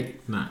inte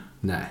okej.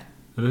 Nej.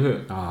 Eller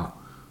hur? Ja.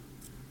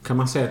 Kan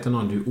man säga till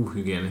någon du är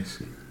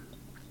ohygienisk?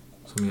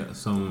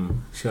 Som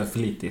kör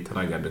flitigt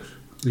raggardusch?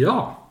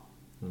 Ja.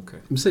 Okay.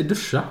 Men säg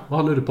duscha, vad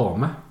håller du på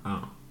med? Ja.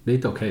 Det är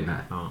inte okej, nej.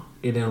 Ja.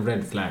 Är det en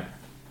red flag?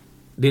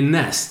 Det är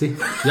nasty.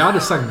 Jag hade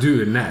sagt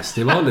du är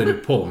nasty. Vad håller du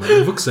på med?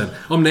 Du är vuxen.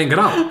 Om det är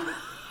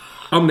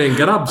en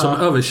grabb som är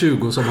över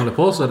 20 som håller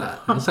på sådär,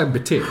 jag har sagt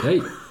bete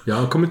dig.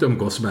 Jag kommer inte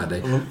umgås med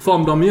dig. För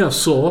om de gör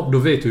så, då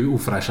vet du hur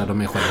ofräscha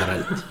de är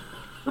generellt.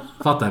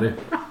 Fattar du?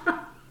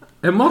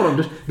 En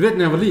morgon, du vet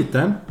när jag var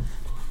liten,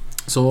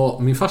 så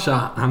min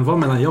farsa, han var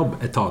mellan jobb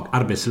ett tag,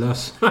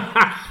 arbetslös.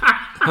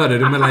 Hörde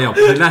du, mellan jobb?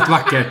 Det lät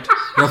vackert.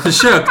 Jag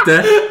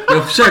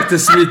försökte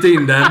smita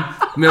in den,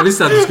 men jag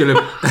visste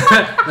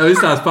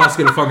att pappa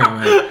skulle fånga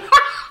mig.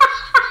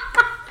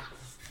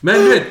 Men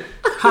du vet,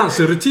 hans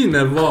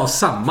rutiner var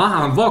samma.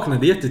 Han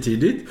vaknade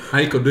jättetidigt.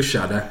 Han gick och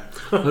duschade.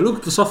 Jag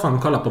låg på soffan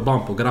och kollade på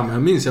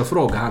barnprogram. Jag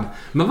frågade han,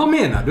 men vad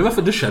menar du?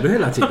 Varför duschar du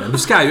hela tiden? Du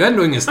ska ju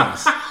ändå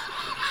ingenstans.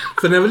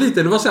 För när jag var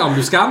liten, det var så här, om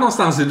du ska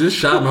någonstans i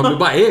duscha, men om du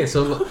bara är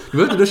så, du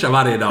behöver inte duscha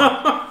varje dag.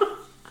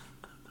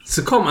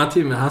 Så kom han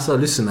till mig, han sa,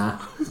 lyssna,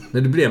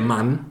 när du blir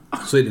man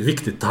så är det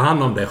viktigt att ta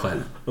hand om dig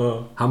själv.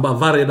 Han bara,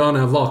 varje dag när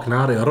jag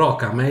vaknar, jag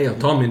rakar mig, jag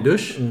tar min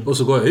dusch och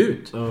så går jag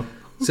ut.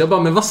 Så jag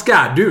bara, men vad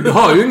ska du? Du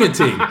har ju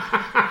ingenting.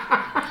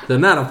 Det är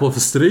nära på för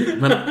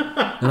stryk, men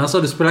han sa,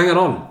 det spelar ingen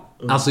roll.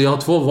 Alltså jag har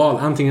 2 val,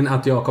 antingen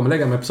att jag kommer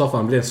lägga mig på soffan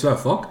och bli en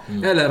slöfock,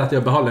 eller att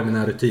jag behåller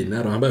mina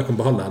rutiner, och han bara, jag kommer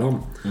behålla dem.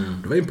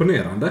 Det var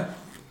imponerande.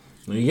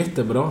 Det är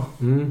jättebra.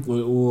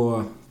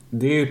 Och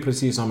det är ju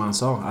precis som han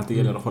sa, att det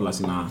gäller att hålla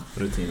sina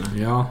rutiner.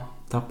 Ja.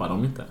 Tappar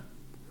dem inte.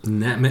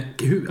 Nej, men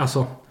hur,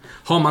 alltså,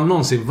 har man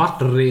någonsin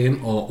varit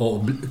ren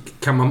och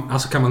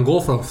kan man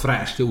gå från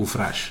fräsch till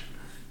ofräsch?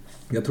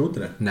 Jag tror inte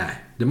det.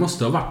 Nej, det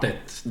måste ha varit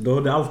ett. Då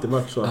har det alltid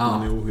varit så att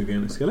man är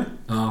ohygienisk, eller?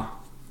 Ja.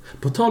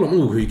 På tal om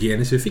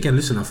ohygienisk, vi fick en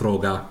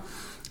lyssnarfråga.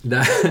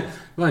 Det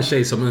var en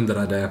tjej som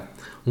undrade.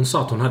 Hon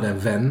sa att hon hade en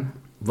vän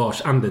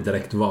vars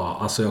andedräkt var,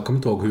 alltså jag kommer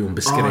inte ihåg hur hon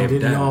beskrev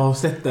den. Jag har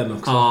sett den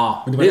också.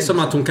 Ja, det är som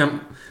att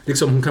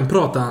hon kan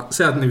prata,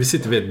 säg att när vi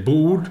sitter vid ett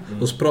bord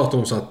och så pratar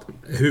hon så att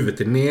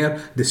huvudet är ner,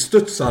 det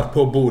studsar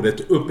på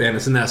bordet upp i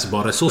hennes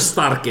näsborre, så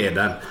stark är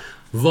den.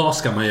 Vad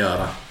ska man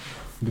göra?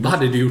 Vad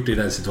hade du gjort i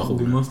den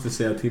situationen? Du måste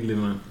säga till dig,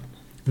 man.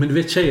 Men du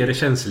vet, tjejer är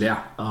känsliga.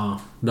 Ja.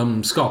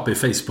 De skapar ju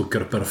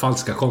Facebookgrupper och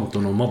falska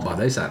konton och mobbar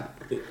dig sen.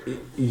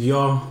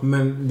 Ja,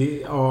 men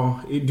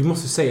du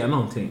måste säga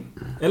någonting.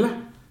 Eller?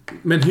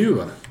 Men hur?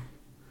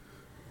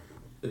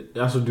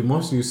 Alltså du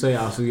måste ju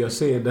säga, alltså jag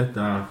säger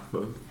detta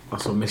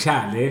alltså med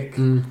kärlek.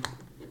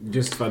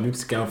 Just för att du inte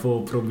ska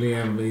få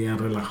problem i en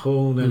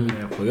relation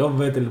eller på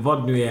jobbet eller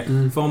vad det nu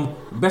är. För om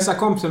bästa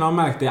kompisarna har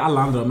märkt det,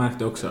 alla andra har märkt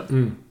det också.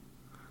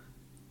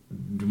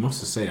 Du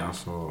måste säga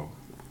alltså.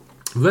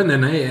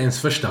 Vännerna är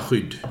ens första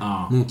skydd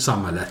mot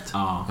samhället.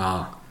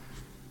 Ja.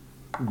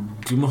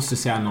 Du måste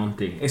säga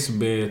någonting.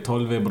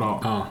 SB12 är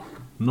bra. Ja.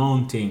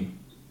 Någonting.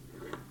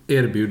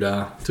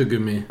 Erbjuda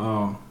tuggummi.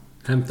 Ja.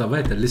 Hämta, vad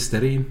heter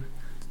Listerin?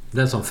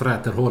 Den som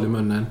fräter hål i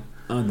munnen.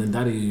 Ja, det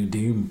är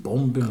ju en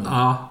bomb i munnen.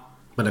 Ja.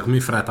 Men den kommer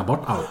ju fräta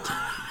bort allt.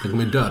 Den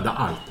kommer ju döda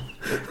allt.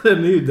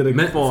 Den är ju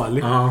direkt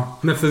farlig. Ja,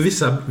 men för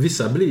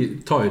vissa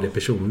tar ju det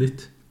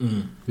personligt.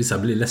 Vissa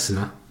blir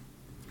ledsna.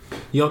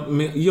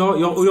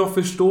 Och jag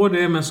förstår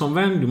det, men som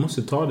vän, du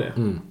måste ta det.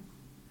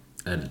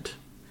 Eld.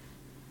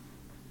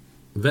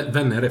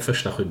 Vänner är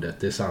första skyddet,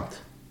 det är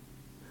sant.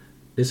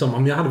 Det är som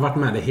om jag hade varit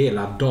med dig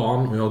hela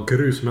dagen och jag har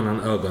grus mellan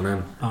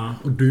ögonen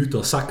och du inte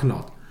har sagt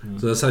något.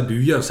 Så jag säger,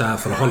 du gör så här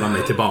för att hålla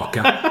mig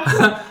tillbaka.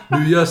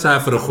 Du gör så här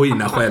för att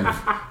skina själv.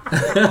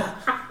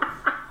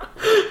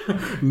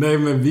 Nej,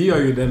 men vi gör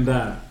ju den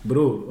där,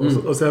 bror.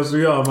 Och sen så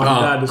gör man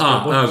där det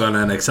ska bort.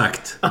 Ögonen,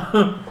 exakt.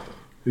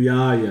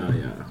 Ja.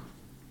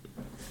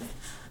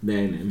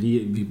 Nej,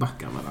 vi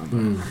backar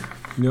varandra.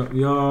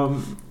 Jag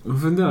har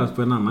funderat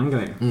på en annan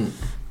grej.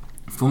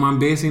 Får man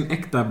be sin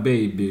äkta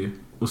baby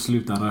att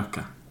sluta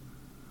röka?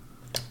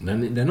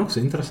 Den är också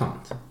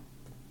intressant.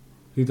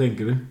 Hur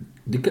tänker du?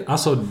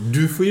 Alltså,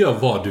 du får göra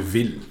vad du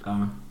vill.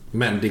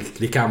 Men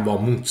det kan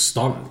vara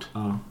motstånd.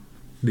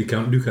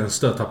 Du kan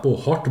stöta på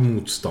hårt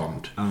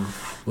motstånd.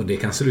 Och det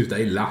kan sluta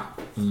illa.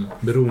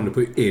 Beroende på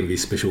hur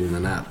envis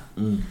personen är.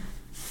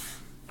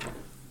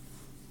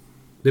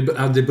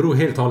 Det beror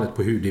helt och hållet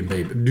på hur din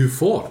baby...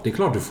 det är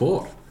klart du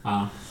får.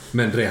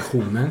 Men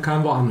reaktionen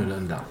kan vara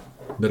annorlunda.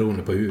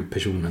 Beroende på hur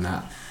personen är.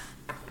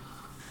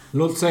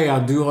 Låt säga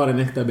att du har en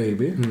äkta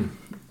baby.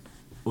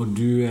 Och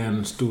du är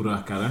en stor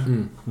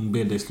rökare. Hon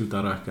ber dig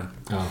sluta röka.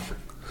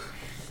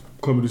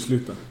 Kommer du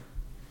sluta?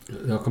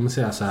 Jag kommer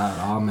säga så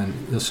här, men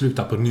jag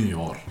slutar på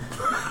nyår.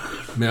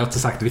 Men jag har inte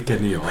sagt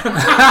vilken nyår.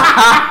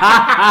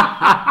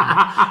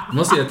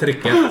 Måste jag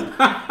tricket.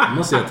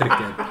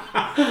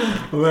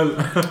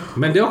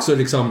 Men det är också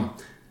liksom,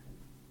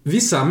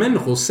 vissa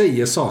människor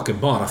säger saker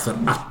bara för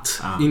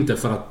att. Inte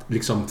för att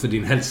liksom för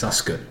din hälsas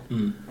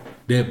skull.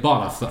 Det är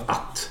bara för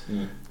att.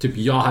 Typ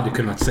jag hade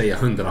kunnat säga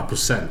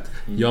 100%.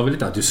 Jag vill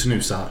inte att du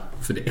snusar,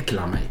 för det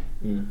äcklar mig.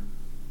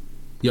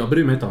 Jag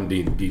bryr mig inte om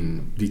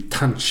din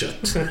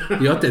tandkött.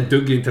 Jag är inte ett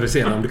dugg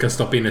intresserad om du kan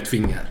stoppa in ett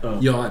finger.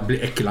 Jag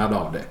blir äcklad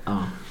av det.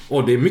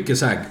 Och det är mycket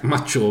så här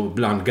macho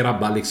bland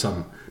grabbar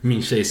liksom.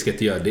 Min tjej ska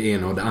inte göra det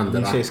ena och det andra.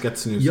 Min tjej ska inte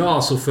snusa.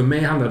 Ja, så för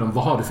mig handlar det om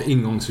vad har du för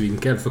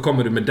ingångsvinkel. För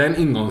kommer du med den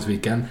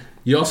ingångsvinkeln,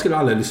 jag skulle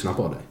aldrig lyssna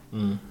på dig.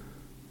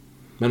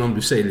 Men om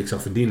du säger liksom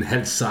för din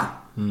hälsa,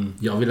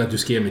 jag vill att du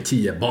ska ge mig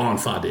 10 barn,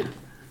 Fadil.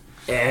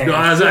 Du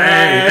alltså,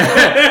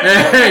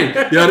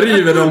 hej, jag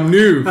river dem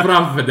nu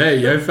framför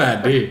dig. Jag är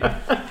färdig.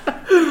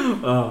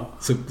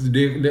 Så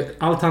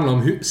allt handlar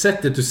om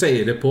sättet du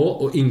säger det på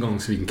och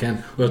ingångsvinkeln.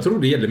 Och jag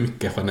tror det gäller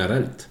mycket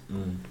generellt.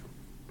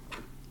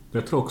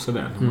 Jag tror också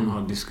det, när man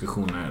har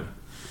diskussioner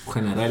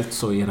generellt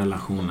så i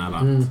relationer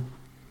att...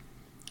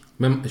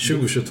 Men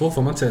 2022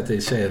 får man inte säga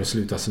till tjejer att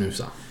sluta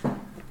snusa.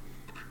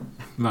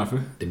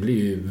 Varför? Det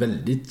blir ju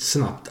väldigt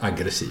snabbt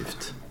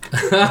aggressivt.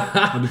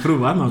 Har du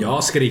provat någon? Jag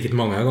har skrikit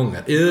många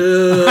gånger.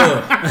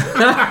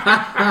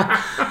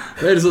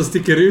 Vad är det som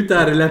sticker ut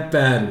där i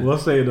läppen?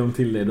 Vad säger de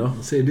till dig då?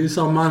 Säger du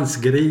som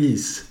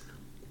mansgris?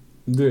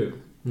 Du.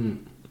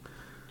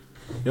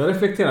 Jag har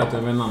reflekterat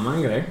över en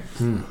annan grej.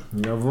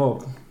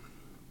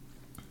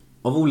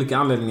 Av olika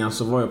anledningar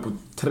så var jag på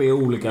 3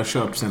 olika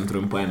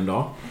köpcentrum på en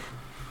dag.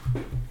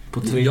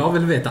 Jag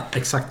vill veta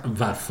exakt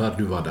varför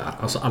du var där.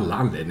 Alltså alla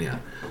anledningar.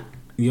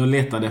 Jag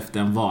letade efter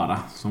en vara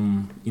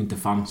som inte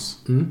fanns.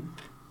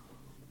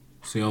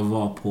 Så jag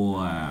var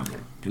på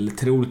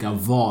 3 olika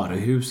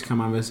varuhus kan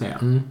man väl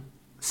säga.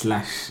 /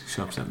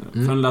 köpcentrum.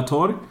 Frölunda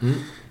Torg,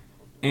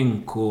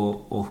 NK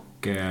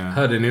och...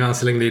 Hörde ni hur han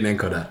slängde in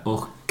NK där?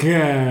 Och...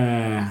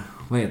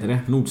 vad heter det?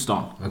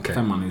 Nordstan. Okay.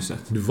 Femmanhuset.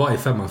 Du var i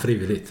Femman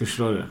frivilligt.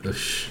 Förstår du?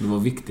 Usch. Det var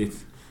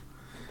viktigt.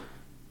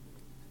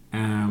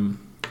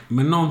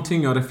 Men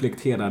någonting jag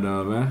reflekterade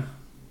över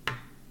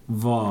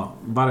var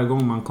varje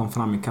gång man kom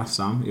fram i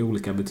kassan i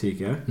olika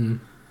butiker.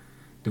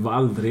 Det var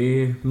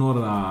aldrig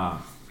några...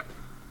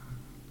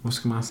 Vad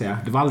ska man säga?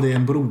 Det var aldrig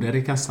en broder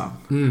i kassan.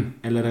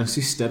 Eller en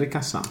syster i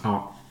kassan.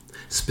 Ja.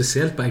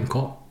 Speciellt på NK.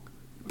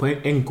 På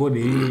NK,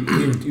 det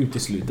är helt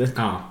uteslutet.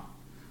 Ja.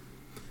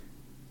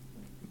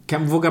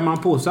 Vågar man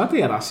påstå att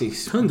det är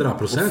rasism?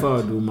 100%. Och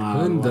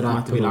fördomar 100%. Och att man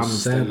inte vill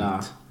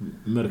anställa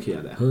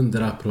mörkhyade.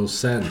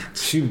 100%.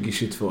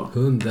 2022.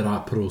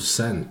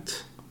 100%.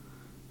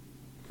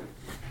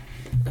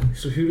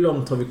 Så hur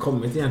långt har vi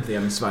kommit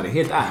egentligen i Sverige?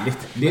 Helt ärligt.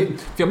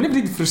 För jag blev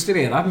lite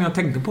frustrerad när jag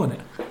tänkte på det.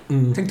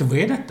 Jag tänkte, vad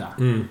är detta?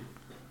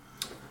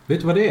 Vet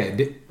du vad det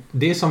är?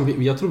 Det är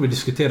som jag tror vi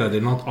diskuterade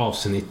i något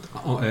avsnitt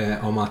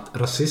om att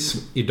rasism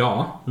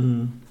idag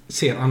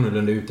ser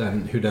annorlunda ut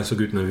än hur den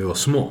såg ut när vi var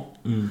små.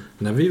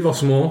 När vi var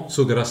små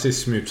såg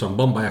rasism ut som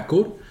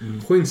bombajackor,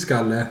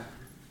 skinnskalle,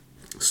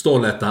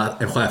 stålättar,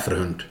 en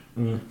schäferhund.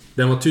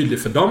 Den var tydlig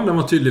för dem, den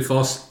var tydlig för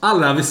oss.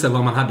 Alla visste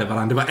vad man hade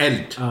varandra. Det var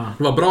eld.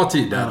 Det var bra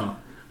tider.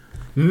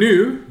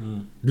 Nu,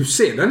 du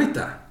ser den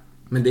inte.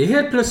 Men det är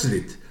helt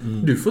plötsligt.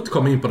 Du får inte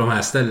komma in på de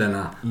här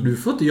ställena. Du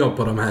får inte jobba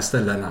på de här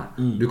ställena.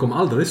 Du kommer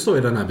aldrig stå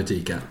i den här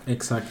butiken.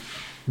 Exakt.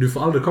 Du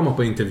får aldrig komma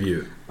på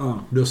intervju.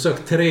 Du har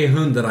sökt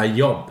 300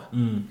 jobb.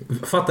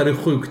 Fattar du hur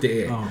sjukt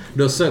det är?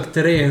 Du har sökt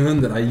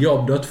 300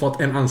 jobb, du har inte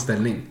fått en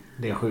anställning.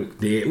 Det är sjukt.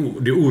 Det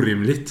är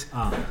orimligt.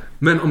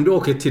 Men om du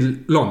åker till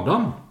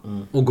London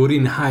och går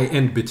in i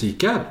high-end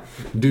butiker,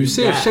 du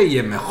ser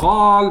tjejer med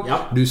sjal,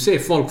 du ser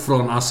folk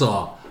från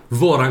alltså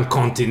våran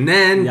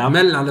kontinent,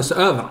 mellanläs,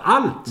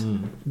 överallt.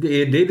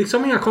 Det är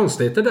liksom inga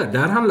konstigheter där.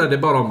 Där handlar det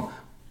bara om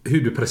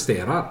hur du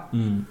presterar.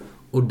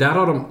 Och där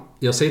har de,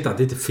 jag säger inte att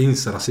det inte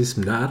finns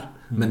rasism där,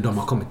 men de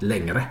har kommit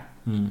längre.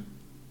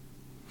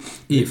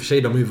 I och för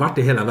sig, de har ju varit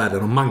i hela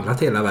världen och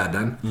manglat hela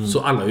världen, så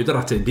alla har ju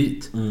dragit sig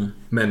dit.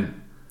 Men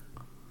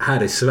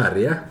här i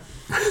Sverige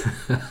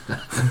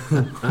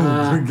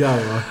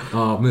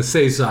ja, men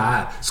säg så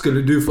här,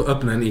 skulle du få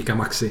öppna en ICA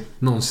Maxi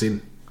någonsin?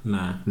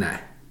 Nej.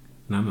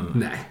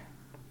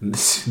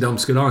 De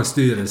skulle ha en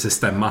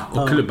styrelsestämma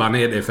och klubba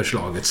ner det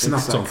förslaget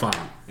snabbt som fan.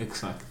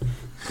 Exakt.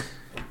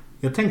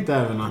 Jag tänkte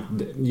även att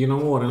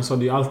genom åren så har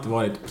det ju alltid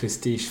varit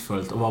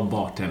prestigefullt att vara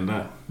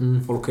bartender.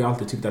 Folk har ju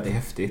alltid tyckt att det är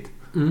häftigt.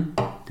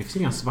 Det finns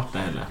inga svarta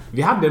heller.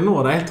 Vi hade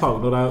några ett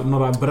tag,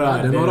 några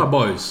bröder. Det är några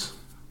boys.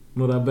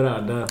 Några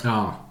bröder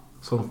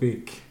som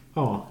fick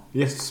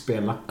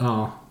gästspela.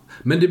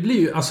 Men det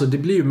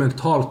blir ju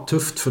mentalt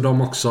tufft för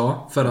dem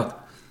också, för att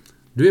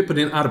du är på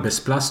din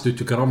arbetsplats, du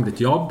tycker om ditt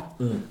jobb,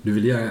 du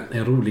vill göra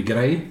en rolig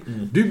grej.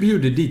 Du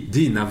bjuder dit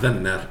dina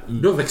vänner.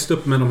 Du har växt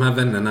upp med de här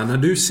vännerna. När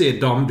du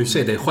ser dem, du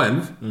ser dig själv.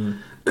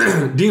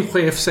 Din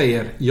chef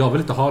säger, jag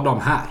vill inte ha dem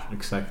här.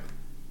 Exakt.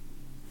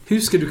 Hur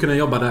ska du kunna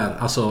jobba där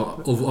alltså,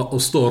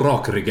 och stå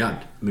rakryggad?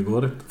 Det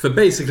går inte. För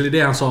basically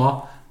det han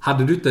sa,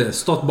 hade du inte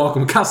stått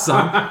bakom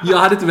kassan, jag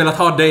hade inte velat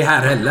ha dig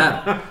här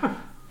heller.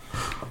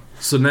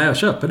 Så när jag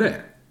köper det.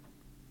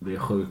 Det är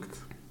sjukt.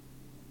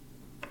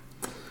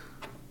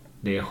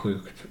 Det är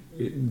sjukt.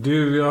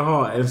 Du, jag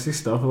har en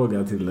sista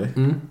fråga till dig.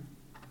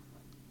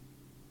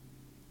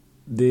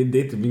 Det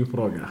är inte min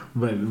fråga,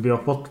 men vi har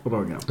fått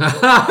frågan.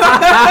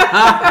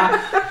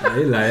 Jag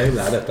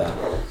gillar detta.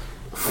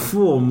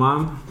 Får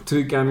man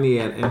trycka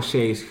ner en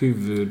tjejs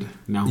huvud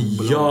när hon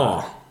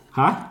blåar?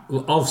 Ja.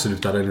 Och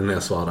avsluta det när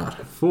jag svarar.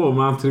 Får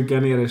man trycka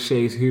ner en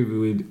tjejs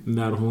huvud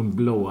när hon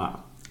blåar?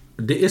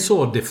 Det är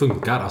så det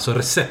funkar, alltså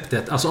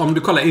receptet. Alltså om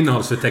du kollar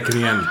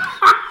innehållsförteckningen.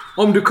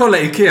 Om du kollar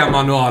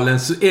IKEA-manualen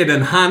så är det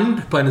en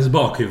hand på hennes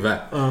bakhuvud.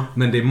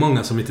 Men det är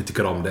många som inte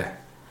tycker om det.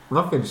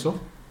 Varför är det så?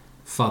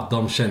 För att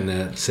de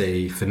känner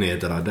sig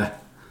förnedrade.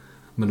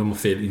 Men de har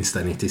fel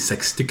inställning till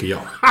sex, tycker jag.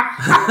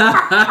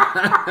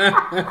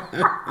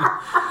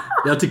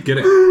 Jag tycker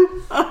det.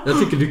 Jag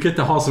tycker du kan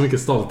inte ha så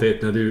mycket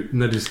stolthet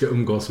när du ska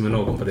umgås med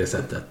någon på det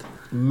sättet.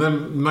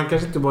 Men man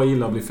kanske inte bara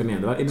gillar att bli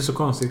förnedrad. Är det så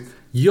konstigt?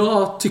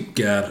 Jag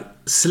tycker,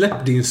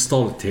 släpp din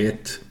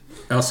stolthet.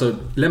 Alltså,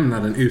 lämna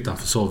den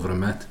utanför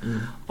sovrummet.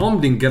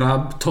 Om din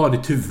grabb tar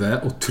ditt huvud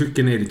och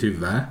trycker ner ditt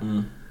huvud.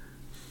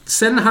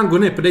 Sen när han går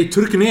ner på dig,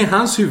 tryck ner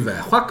hans huvud.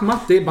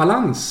 Schackmatt, det är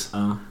balans.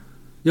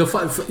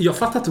 Jag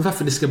fattar inte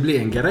varför det ska bli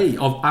en grej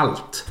av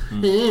allt.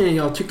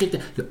 Jag tycker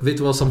inte. Vet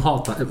du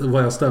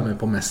vad jag stör mig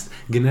på mest?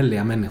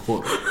 Gnälliga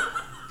människor.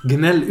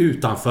 Gnäll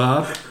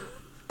utanför.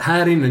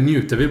 Här inne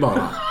njuter vi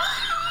bara.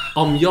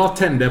 Om jag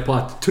tänder på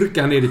att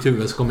trycka ner ditt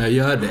huvud så kommer jag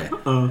göra det.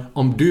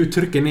 Om du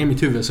trycker ner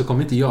mitt huvud så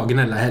kommer inte jag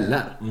gnälla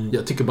heller.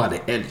 Jag tycker bara det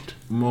är eld.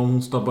 Men om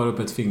hon stoppar upp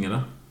ett finger då?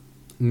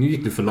 Nu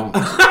gick du för långt.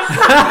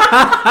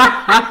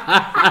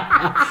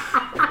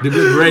 Det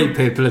blir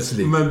rape helt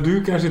plötsligt. Men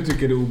du kanske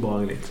tycker det är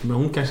obehagligt. Men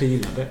hon kanske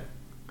gillar det.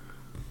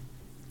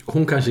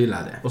 Hon kanske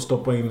gillar det. Och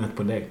stoppa in ett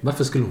på dig.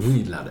 Varför skulle hon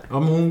gilla det? Ja,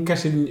 men hon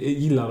kanske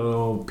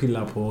gillar att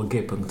pilla på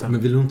G-punkten.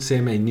 Men vill hon inte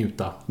se mig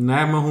njuta?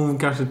 Nej, men hon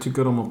kanske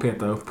tycker om att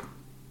peta upp.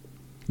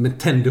 Men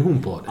tänder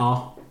hon på det?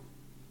 Ja.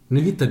 Nu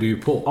hittar du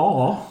ju på.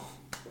 Ja.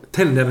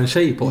 Tänder en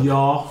tjej på det?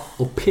 Ja.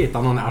 Och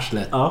petar någon i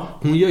arslet? Ja.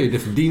 Hon gör ju det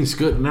för din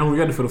skull. Nej, hon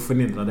gör det för att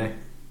förnedra dig.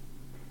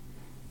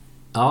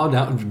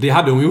 Ja, det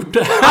hade hon gjort.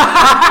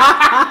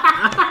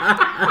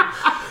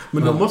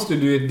 Men då måste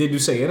det du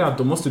säger är att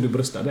då måste du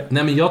brösta det.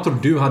 Nej, men jag tror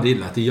du hade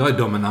gillat det. Jag är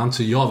dominant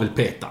så jag vill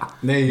peta.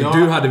 Nej,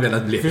 du hade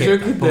velat bli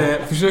försök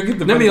petad. Försök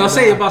inte. Nej, men jag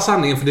säger bara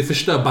sanningen för det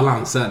förstör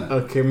balansen.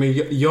 Okej,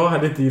 men jag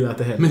hade inte gillat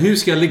det heller. Men hur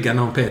ska jag ligga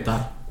när hon petar?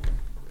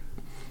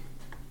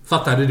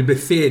 Fattar du? Det blir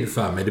fel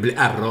för mig. Det blir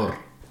error.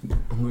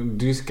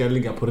 Du ska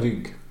ligga på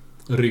rygg.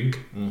 Rygg?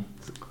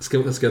 Ska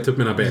jag ta upp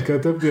mina ben? Ska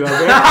jag ta upp dina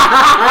ben?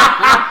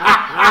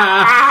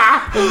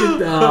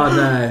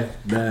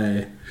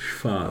 Nej.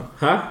 Fan.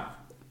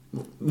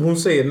 Hon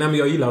säger, nej men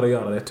jag gillar att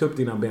göra det. Ta upp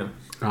dina ben.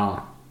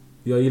 Ja.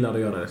 Jag gillar att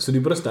göra det. Så du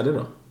bröstade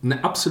då? Nej,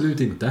 absolut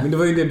inte. Men det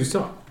var ju det du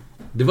sa.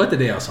 Det var inte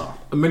det jag sa.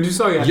 Men du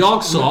sa ju att...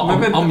 Jag sa,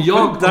 om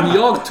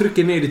jag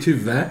trycker ner ditt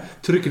huvud,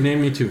 trycker ner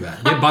mitt huvud.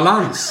 Det är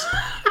balans.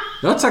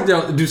 Jag har inte sagt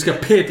att du ska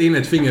peta in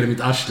ett finger i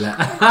mitt arsle.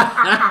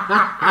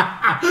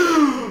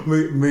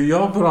 Men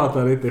jag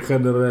pratar inte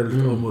generellt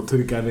om att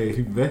trycka ner i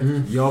huvudet.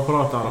 Jag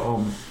pratar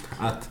om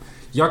att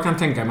jag kan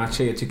tänka mig att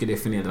tjejer tycker det är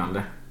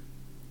förnedrande.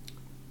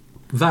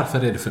 Varför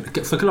är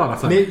det förklara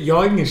för mig. Nej,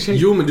 jag är ingen tjej.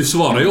 Jo, men du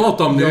svarar ju åt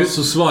dem nu,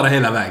 så svara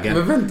hela vägen.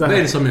 Men vänta. Vad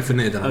är det som är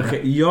förnedrande?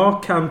 Okay,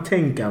 jag kan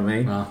tänka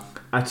mig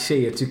att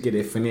tjejer tycker det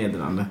är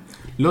förnedrande.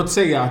 Låt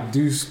säga att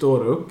du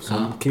står upp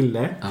som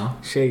kille.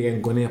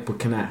 Tjejen går ner på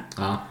knä.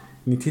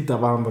 Ni tittar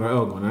varandra i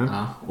ögonen.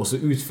 Och så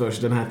utförs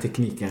den här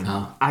tekniken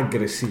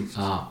aggressivt.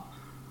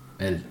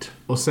 Eld.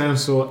 Och sen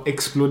så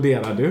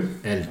exploderar du.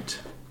 Eld.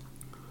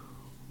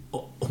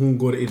 Och hon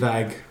går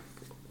iväg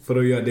för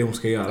att göra det hon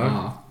ska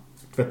göra.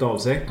 Tvätta av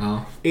sig.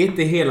 Är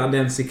inte hela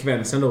den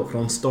sekvensen då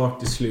från start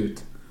till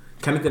slut,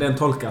 kan inte den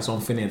tolkas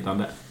som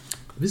förnedrande?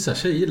 Vissa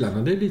tjejer gillar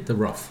när det är lite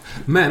rough.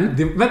 Men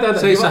vänta,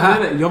 säg så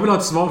här. Jag vill ha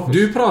ett svar först.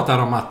 Du pratar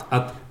om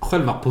att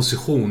själva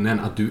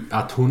positionen,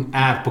 att hon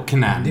är på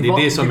knän. Det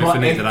är det som är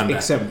förnedrande. Ett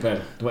exempel.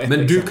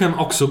 Men du kan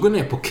också gå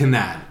ner på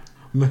knän.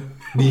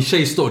 Din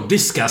tjej står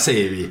diska,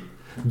 säger vi.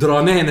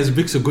 Dra ner hennes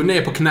byxor, gå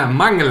ner på knän,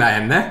 mangla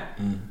henne.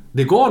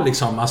 Det går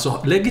liksom,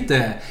 alltså lägg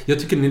inte. Jag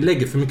tycker ni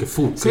lägger för mycket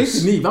fokus.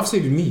 Varför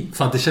säger du ni?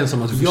 För att det känns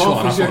som att du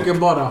försvarar Jag försöker folk.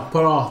 bara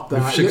prata.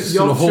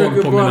 Jag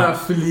försöker bara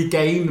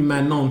flika in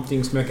med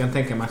någonting som jag kan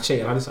tänka mig att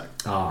tjejer hade sagt.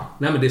 Ja,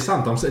 nej men det är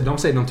sant. De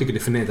säger de tycker det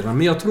är förnedrande.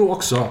 Men jag tror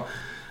också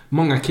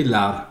många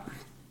killar,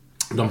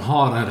 de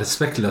har en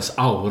respektlös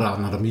aura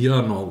när de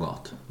gör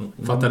något.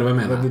 Fattar du vad jag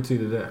menar? Vad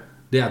betyder det?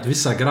 Det är att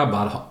vissa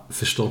grabbar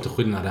förstår inte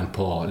skillnaden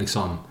på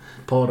liksom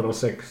porr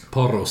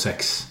och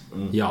sex.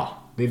 Ja.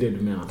 Det är det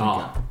du menar.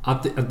 Ja.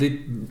 Att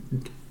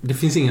det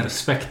finns ingen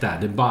respekt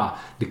där.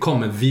 Det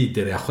kommer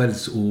vidare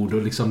skällsord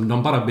och liksom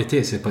de bara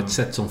beter sig på ett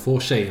sätt som får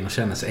tjejen att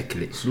känna sig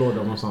äcklig. Slå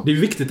dem och sånt. Det är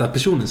viktigt att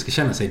personen ska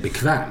känna sig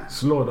bekväm.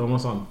 Slå dem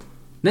och sånt.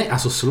 Nej,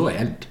 alltså slå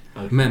eld.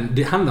 Okay. Men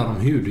det handlar om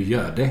hur du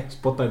gör det.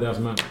 Spotta i deras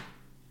män.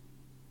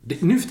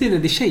 Nu för tiden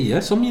är det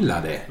tjejer som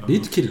gillar det. Det är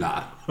inte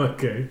killar.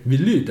 Okay. Vi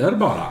lyder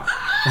bara.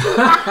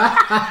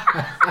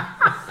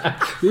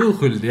 Vi är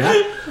oskyldiga.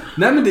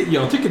 Nej men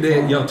jag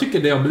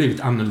tycker det har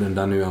blivit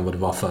annorlunda nu än vad det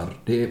var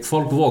förr.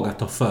 Folk vågar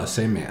ta för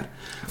sig mer.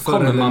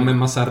 Kommer man med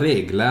massa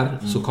regler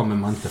så kommer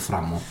man inte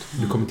framåt.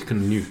 Du kommer inte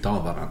kunna njuta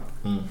av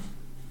varandra.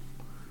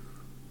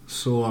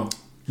 Så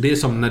det är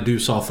som när du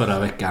sa förra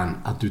veckan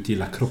att du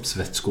gillar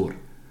kroppsvätskor.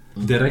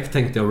 Direkt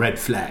tänkte jag red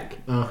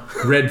flag.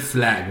 Red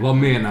flag, vad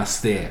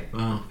menas det?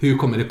 Hur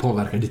kommer det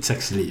påverka ditt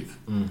sexliv?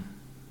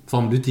 För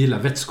om du inte gillar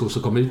vätskor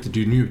så kommer inte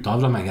du njuta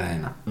av de här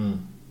grejerna.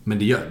 Men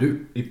det gör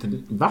du.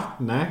 Va?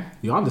 Nej,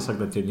 jag har aldrig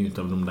sagt att jag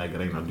njuter av de där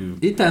grejerna.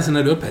 Inte ens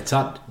när du är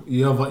upphetsad.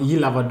 Jag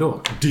gillar vad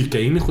då? Dyka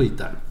in i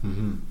skiten.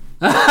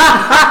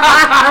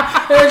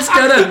 Jag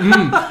älskar det.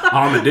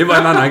 Ja men det var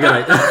en annan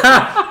grej.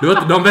 Det var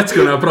inte de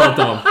vätskorna jag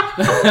pratade om.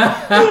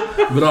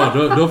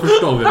 Bra, då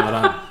förstår vi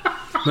varandra.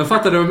 Men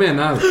fattar du vad jag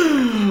menar?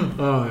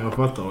 Ja, jag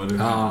fattar vad du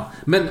menar. Ja,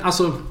 men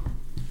alltså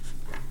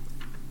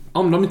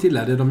om de inte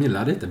gillar det, de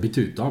gillar det inte. Byt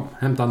ut dem.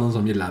 Hämta någon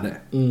som gillar det.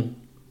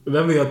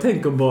 Men jag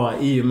tänker bara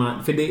i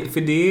man,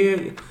 för det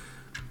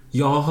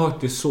jag har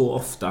hört det så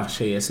ofta,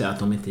 tjejer säger att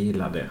de inte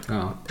gillar det.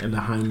 Ja. Eller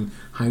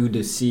han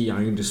gjorde si,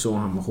 han gjorde så,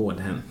 han var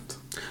hårdhänt.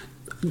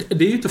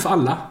 Det är ju inte för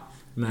alla.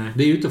 Nej.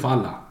 Det är ju inte för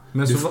alla.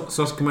 Men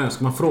så ska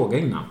man fråga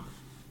innan.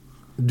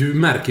 Du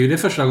märker ju det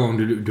första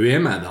gången du är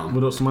med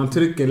dem. Så man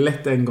trycker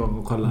lätt en gång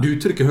och kollar.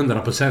 Du trycker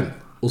 100%.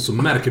 Och så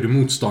märker du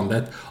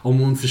motståndet. Om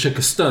hon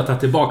försöker stöta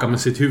tillbaka med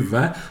sitt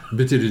huvud,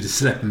 betyder det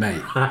släpp mig.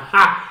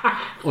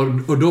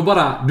 Och då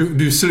bara,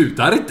 du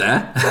slutar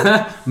inte.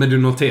 Men du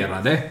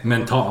noterar det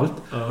mentalt.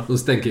 Och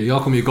så tänker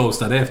jag kommer ju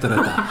ghosta dig efter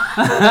detta.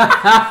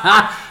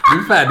 Du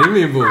är färdig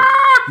min bok.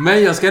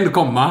 Men jag ska ändå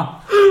komma.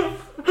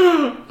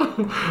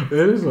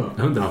 Är det så?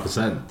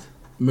 100%.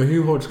 Men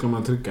hur hårt ska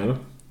man trycka då?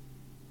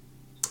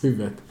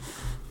 Huvudet?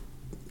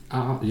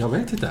 Ja, jag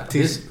vet inte.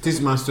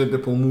 Tills man stöter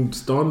på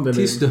motstånd eller?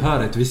 Tills du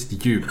hör ett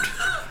visst ljud.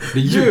 Det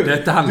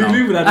ljudet det handlar om.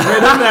 Du lurade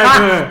mig den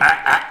där.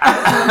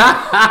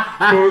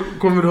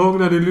 Kommer du ihåg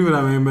när du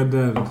lurade mig med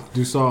den?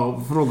 Du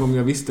sa, fråga om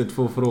jag visste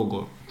 2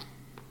 frågor.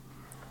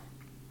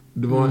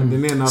 Det var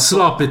den ena.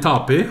 Sloppy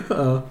toppy.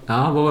 Ja,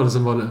 vad var det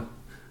som var det?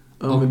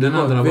 Och den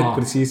andra vet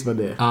precis vad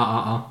det är.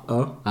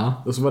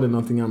 Ja. Och så var det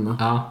någonting annat.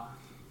 Ja.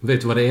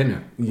 Vet du vad det är nu?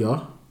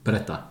 Ja.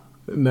 Berätta.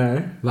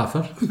 Nej.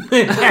 Varför?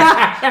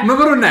 Men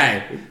vadå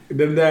nej?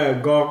 Den där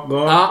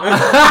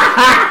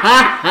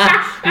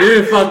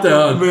Nu fattar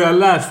jag. Men jag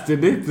läste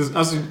det.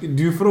 Alltså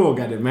du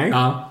frågade mig.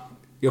 Ja.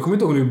 Jag kommer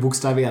inte ihåg hur du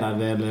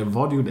bokstaverade eller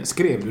vad du gjorde.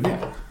 Skrev du det?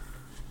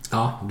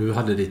 Ja, du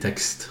hade det i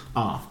text.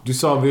 Ja, du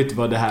sa vet du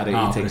vad det här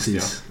är i text.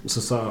 Precis. Ja.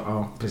 Så sa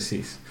ja,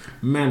 precis.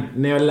 Men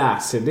när jag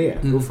läser det,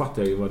 då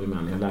fattar jag ju vad du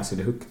menar. Jag läser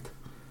det högt.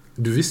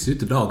 Du visste ju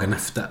inte dagen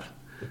efter.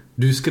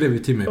 Du skrev ju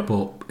till mig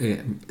på...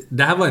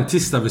 det här var en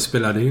tisdag vi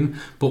spelade in.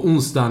 På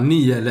onsdag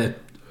 9 eller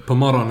på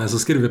morgonen så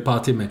skrev ett par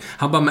till mig.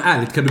 Han bara, men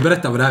ärligt, kan du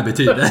berätta vad det här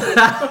betyder?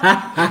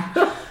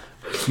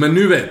 Men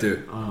nu vet du.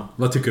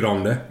 Vad tycker du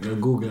om det? Jag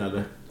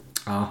googlade.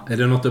 Ja, är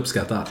det något du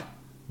uppskattar?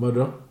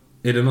 Vadå?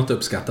 Är det något du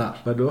uppskattar?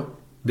 Vadå?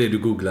 Det du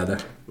googlade.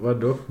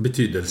 Vadå?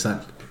 Betydelsen.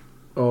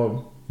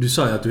 Du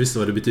sa ju att du visste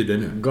vad det betyder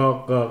nu.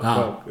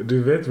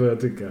 Du vet vad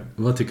jag tycker.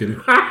 Vad tycker du?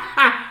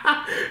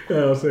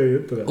 Jag säger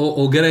inte det.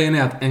 Och grejen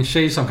är att en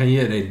tjej som kan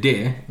ge dig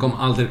det kommer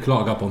aldrig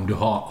klaga på om du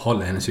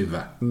håller hennes huvud.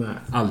 Nej.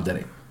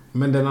 Aldrig.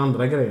 Men den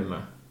andra grejen då?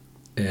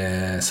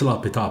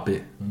 Sloppy toppy.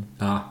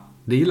 Ja,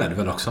 det gillar du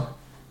väl också?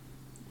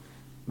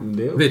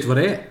 Vet du vad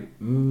det är?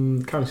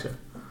 Kanske.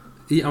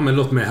 Ja, men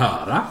låt mig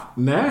höra.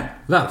 Nej.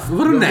 Varför?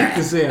 Vadå nej?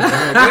 Jag säga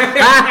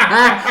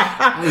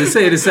Vi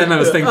säger det sen när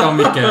vi stängt av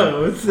mycket.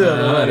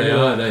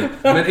 Ja, det.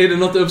 Men är det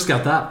något du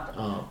uppskattar?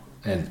 Ja.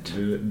 Eld.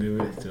 Du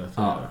vet ju att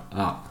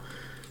Ja.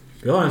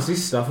 Jag har en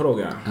sista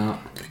fråga. Ja.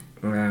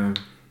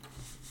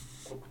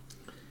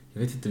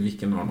 Jag vet inte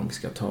vilken av dem vi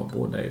ska ta.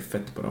 Båda är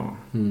fett bra.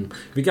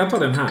 Vi kan ta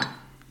den här.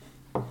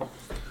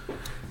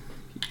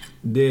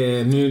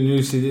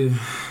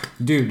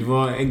 Det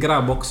var en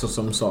grabb också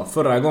som sa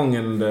förra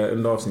gången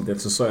under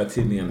avsnittet så sa jag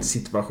tydligen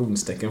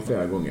situationstecken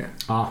flera gånger.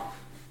 Ja.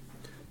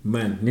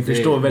 Men ni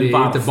förstår väl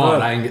varför?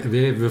 varför? Inte bara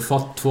vi har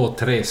fått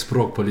 2-3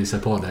 språkpoliser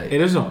på dig. Är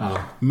det så? Ja.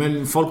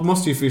 Men folk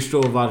måste ju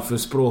förstå varför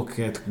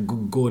språket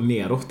går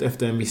neråt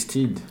efter en viss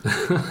tid.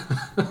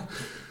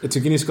 Jag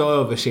tycker ni ska ha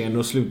överseende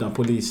och sluta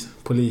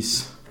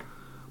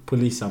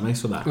polisa mig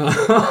sådär.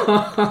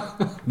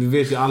 Du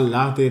vet ju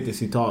alla att det är ett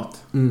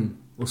citat.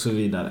 Och så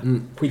vidare.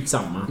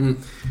 Skitsamma.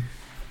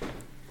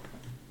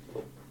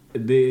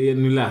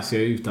 Nu läser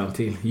jag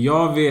utantill.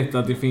 Jag vet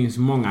att det finns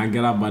många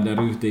grabbar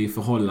där ute i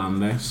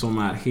förhållande som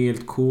är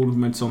helt cool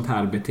med sånt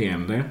här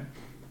beteende.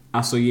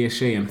 Alltså ger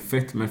tjejen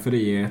fett med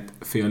frihet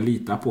för jag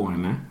litar på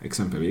henne,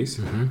 exempelvis.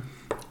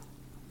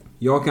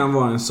 Jag kan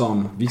vara en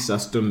sån vissa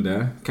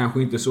stunder.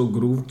 Kanske inte så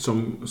grovt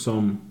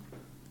som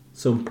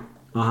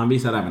han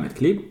visar även ett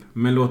klipp.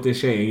 Men låter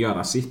tjejen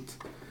göra sitt.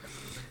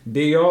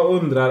 Det jag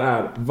undrar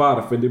är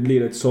varför det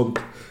blir ett sånt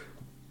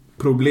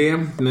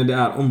problem när det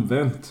är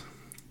omvänt.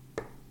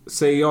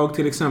 Säger jag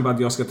till exempel att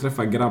jag ska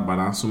träffa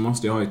grabbarna så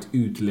måste jag ha ett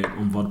utlägg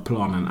om vad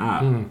planen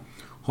är.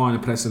 Ha en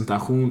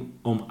presentation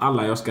om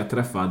alla jag ska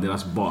träffa,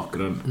 deras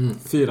bakgrund.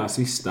 4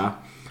 sista.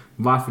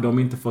 Varför de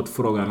inte fått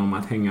frågan om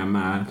att hänga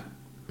med.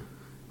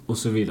 Och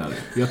så vidare.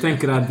 Jag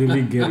tänker att det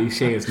ligger i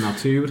tjejens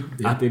natur.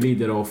 Att det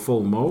lider av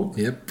FOMO.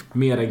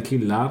 Mer än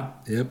killar.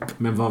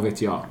 Men vad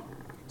vet jag.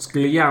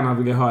 Skulle gärna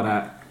vilja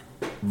höra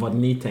vad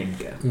ni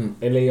tänker.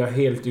 Eller är jag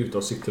helt ute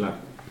och cyklar?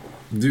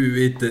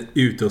 Du är inte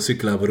ute och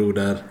cyklar,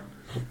 broder.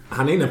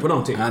 Han är inne på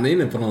någonting.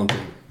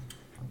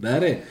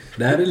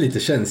 Det här är lite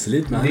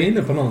känsligt, men han är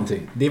inne på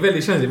någonting. Det är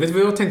väldigt känsligt. Vet du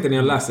vad jag tänkte när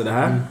jag läste det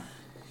här?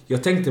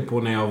 Jag tänkte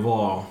på när jag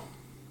var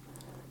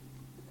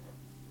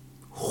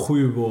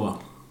 7 år.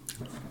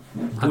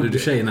 Hade du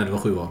tjejer när du var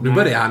 7 år? Nu Nej.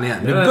 börjar han igen.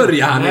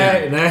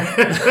 Nej.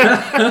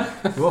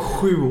 Jag var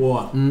 7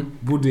 år.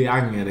 Bodde i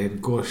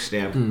Angered,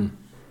 Gårdsten.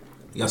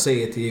 Jag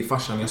säger till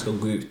farsan jag ska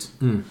gå ut.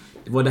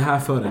 Det var det här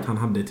förut han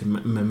hade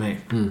med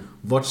mig.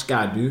 Vart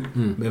ska du?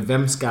 Med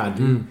vem ska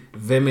du?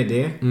 Vem är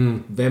det?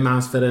 Vem är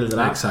hans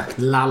föräldrar? Exakt.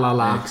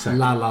 La.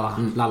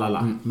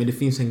 Men det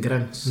finns en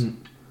gräns.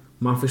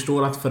 Man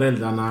förstår att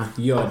föräldrarna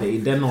gör det i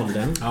den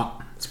åldern.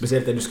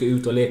 Speciellt när du ska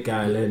ut och leka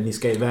eller ni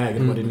ska iväg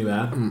eller vad det nu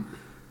är.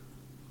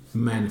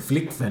 Men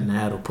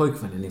flickvänner och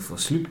pojkvänner, ni får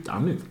sluta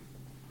nu.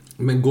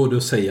 Men går det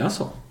att säga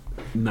så?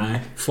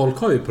 Nej. Folk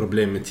har ju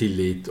problem med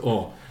tillit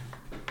och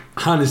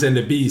Hannes and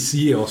the Beast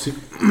ger oss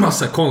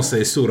massa konstiga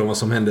historier om vad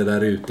som händer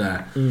där ute.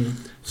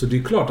 Så det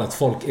är klart att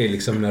folk är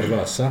liksom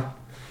nervösa.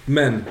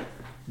 Men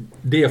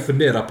det jag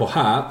funderar på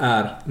här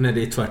är när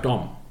det är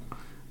tvärtom.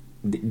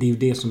 Det är ju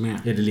det som är.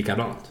 Är det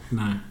likadant?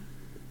 Nej.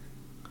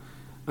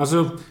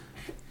 Alltså,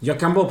 jag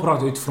kan bara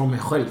prata utifrån mig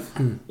själv.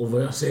 Och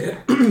vad jag ser.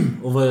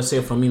 Och vad jag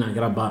ser från mina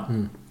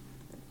grabbar.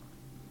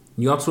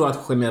 Jag tror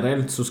att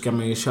generellt så ska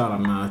man ju köra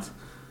med att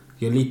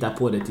jag litar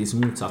på det tills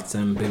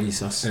motsatsen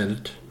bevisas.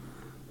 Eld.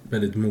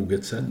 Väldigt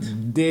moget sätt.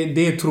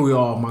 Det tror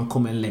jag man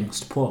kommer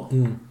längst på.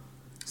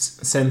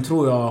 Sen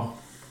tror jag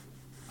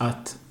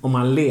att om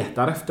man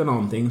letar efter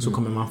någonting så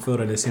kommer man förr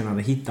eller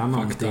senare hitta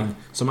någonting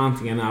som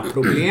antingen är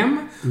problem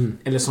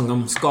eller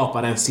som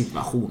skapar en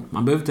situation.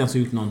 Man behöver inte ens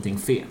ut någonting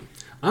fel.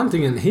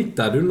 Antingen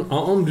hittar du,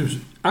 om du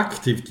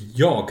aktivt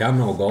jagar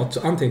något, så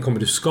antingen kommer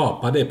du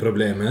skapa det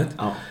problemet.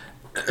 Ja.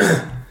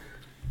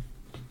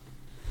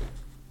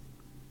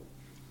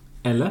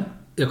 Eller?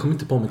 Jag kommer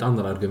inte på mitt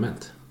andra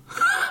argument.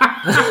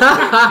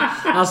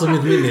 Alltså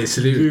mitt minne är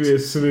slut. Du är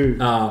slut.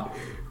 Ja.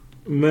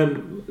 Men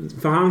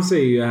för han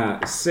säger ju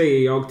här,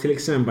 säger jag till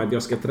exempel att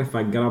jag ska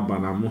träffa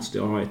grabbarna måste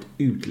jag ha ett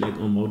utlägg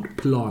om vad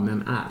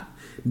planen är.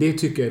 Det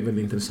tycker jag är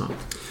väldigt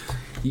intressant.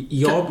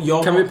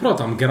 Kan vi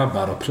prata om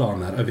grabbar och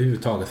planer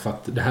överhuvudtaget, för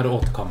att det här är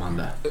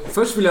återkommande?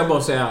 Först vill jag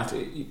bara säga att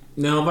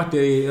när jag har varit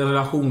i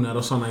relationer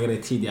och sådana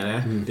grejer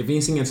tidigare, det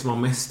finns inget som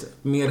var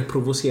mer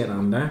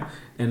provocerande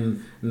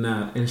än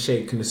när en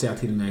tjej kunde säga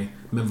till mig,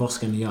 men vad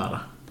ska ni göra?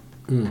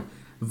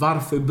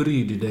 Varför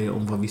bryr du dig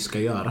om vad vi ska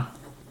göra?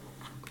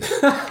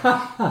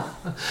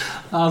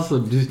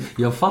 Alltså,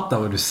 jag fattar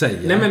vad du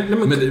säger. Nej,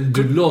 men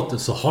du låter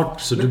så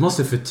hårt så du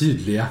måste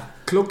förtydliga.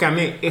 Klockan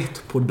är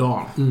 1 på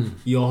dagen.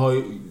 Jag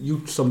har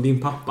gjort som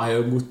din pappa.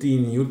 Jag har gått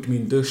in, gjort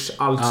min dusch,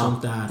 allt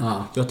sånt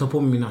där. Jag tar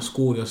på mig mina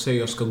skor, jag säger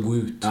jag ska gå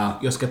ut.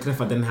 Jag ska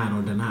träffa den här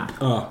och den här.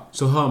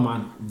 Så hör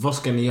man, vad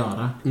ska ni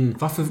göra?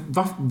 Varför,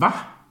 va?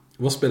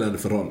 Vad spelar det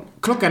för roll?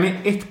 Klockan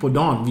är 1 på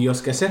dagen. Jag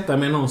ska sätta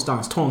mig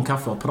någonstans, ta en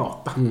kaffe och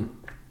prata.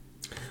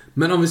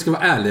 Men om vi ska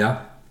vara ärliga,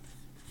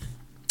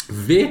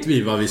 vet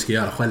vi vad vi ska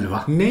göra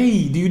själva?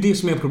 Nej, det är ju det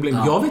som är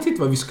problemet. Jag vet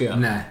inte vad vi ska göra.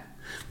 Nej.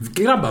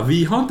 Grabbar,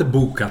 vi har inte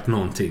bokat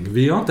någonting.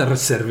 Vi har inte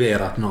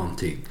reserverat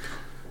någonting.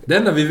 Det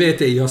enda vi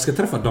vet är att jag ska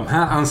träffa de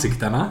här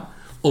ansiktena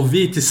och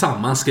vi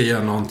tillsammans ska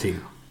göra någonting.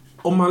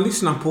 Om man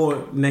lyssnar på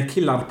när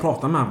killar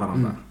pratar med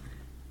varandra.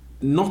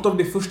 Något av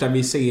det första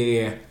vi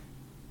säger är: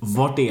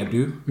 vart är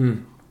du?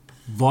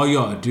 Vad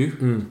gör du?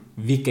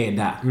 Vilka är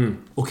där?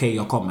 Okej,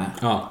 jag kommer.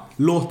 Ja.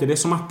 Låter det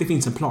som att det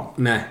finns en plan?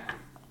 Nej.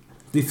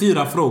 Det är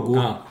 4 frågor.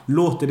 Ja.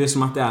 Låter det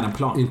som att det är en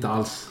plan? Inte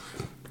alls.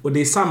 Och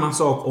det är samma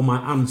sak om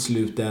man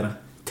ansluter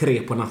 3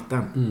 på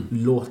natten.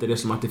 Låter det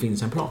som att det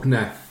finns en plan?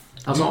 Nej.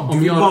 Alltså, Du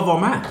vill bara vara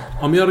med.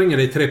 Om jag ringer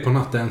dig 3 på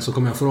natten så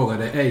kommer jag fråga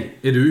dig: Ej,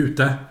 är du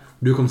ute?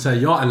 Du kommer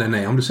säga ja eller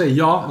nej. Om du säger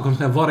ja, jag kommer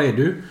säga: var är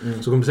du?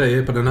 Så kommer du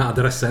säga: på den här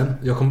adressen.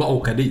 Jag kommer bara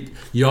åka dit.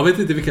 Jag vet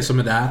inte vilka som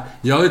är där.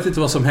 Jag vet inte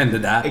vad som händer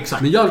där.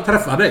 Exakt. Men jag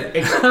träffar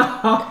dig.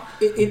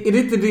 Är det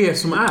inte det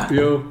som är?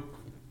 Jo.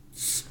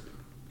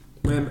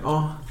 Men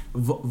ja,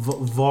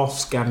 vad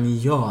ska ni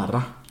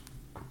göra?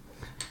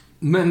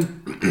 Men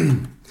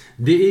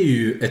det är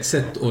ju ett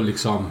sätt att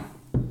liksom...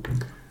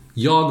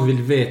 Jag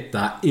vill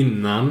veta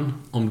innan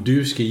om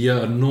du ska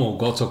göra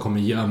något som kommer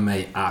göra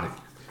mig arg.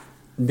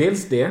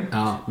 Dels det,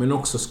 Ja. men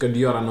också ska du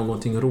göra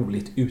någonting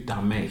roligt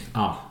utan mig.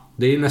 Ja,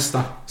 det är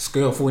nästa. Ska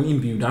jag få en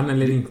inbjudan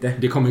eller inte?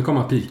 Det kommer ju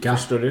komma pika.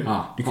 Förstår du?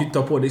 Ja. Du kan ju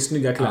ta på dig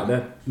snygga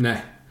kläder.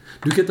 Nej.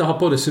 Du kan inte ha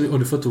på dig och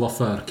du får inte vara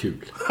för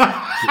kul.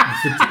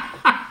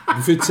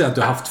 Du får inte säga att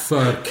du har haft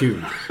för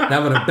kul. Det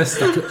här var det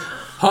bästa kul.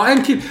 Ha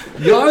en kille.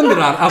 Jag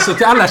undrar, alltså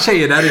till alla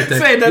tjejer där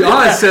ute. Jag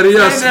har en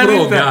seriös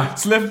fråga.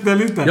 Släpp den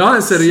lite. Jag har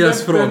en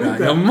seriös fråga.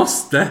 Jag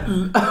måste.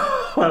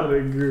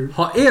 Herregud.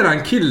 Har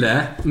eran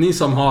kille, ni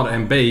som har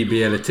en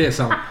baby eller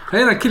tesam, har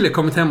eran kille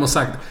kommit hem och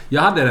sagt: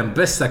 jag hade den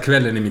bästa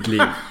kvällen i mitt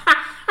liv.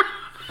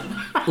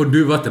 Och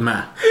du var inte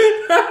med.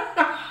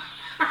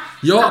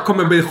 Jag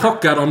kommer bli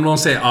chockad om någon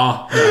säger: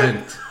 ja, det har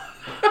hänt.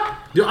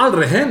 Det har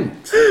aldrig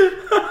hänt.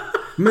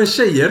 Men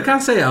tjejer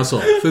kan säga så,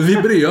 för vi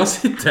bryr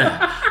oss inte.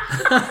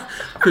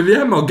 För vi är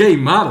hemma och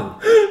gamer.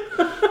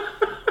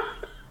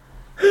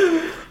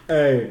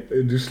 Ey,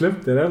 du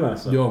släppte den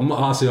alltså. Jag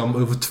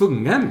var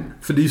tvungen.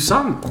 För det är ju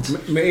sant.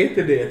 Men är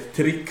inte det ett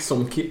trick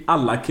som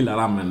alla killar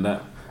använder?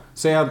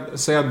 Säg att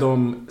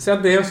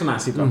det är en sån här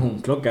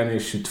situation. Klockan är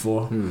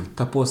 22.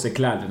 Ta på sig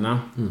kläderna.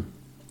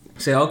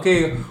 Säg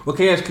okej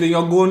älskling,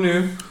 jag går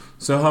nu.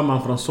 Så hör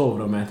man från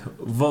sovrummet: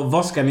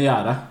 vad ska ni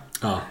göra?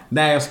 Ja.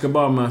 Nej, jag ska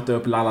bara möta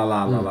upp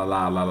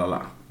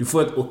la. Du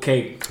får ett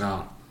okej.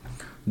 Ja.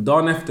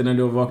 Dagen efter när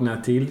du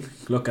vaknar till,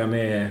 klockan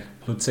är,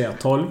 låt säga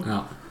 12.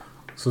 Ja.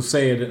 Så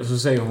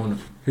säger hon: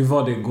 hur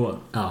var det igår?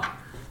 Ja.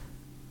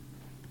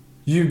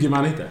 Ljuger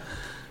man inte?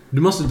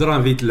 Du måste dra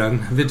en vit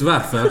lögn. Vet du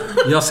varför?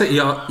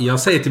 Jag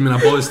säger till mina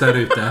boys där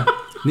ute.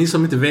 Ni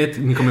som inte vet,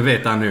 ni kommer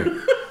veta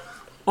nu.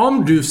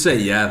 Om du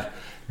säger: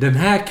 den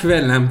här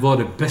kvällen var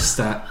det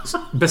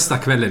bästa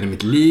kvällen i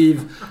mitt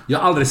liv. Jag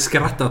har aldrig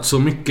skrattat så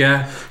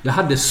mycket. Jag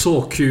hade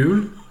så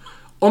kul.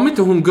 Om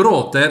inte hon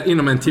gråter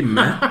inom en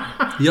timme,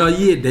 jag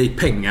ger dig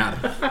pengar.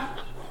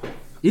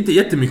 Inte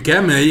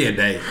jättemycket, men jag ger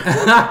dig.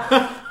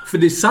 För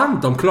det är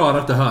sant, de klarar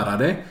att höra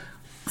det.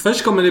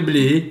 Först kommer det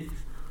bli: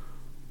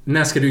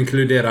 när ska du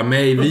inkludera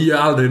mig? Vi gör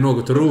aldrig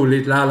något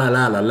roligt.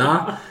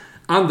 La.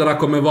 Andra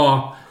kommer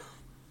vara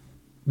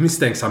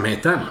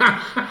misstänksamheten.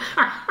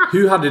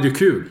 Hur hade du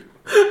kul?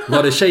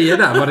 Var det tjejer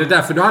där? Var det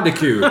därför du hade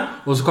kul?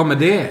 Och så kommer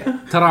det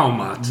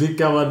traumat.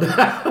 Vilka var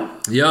det?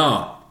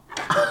 Ja.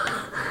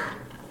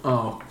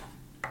 Ja.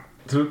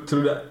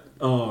 Tror det?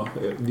 Ja.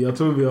 Jag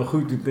tror vi har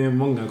skjutit ner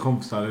många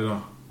kompisar idag.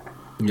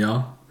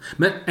 Ja.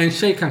 Men en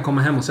tjej kan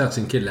komma hem och säga till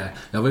sin kille: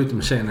 jag var ute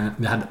med tjejerna,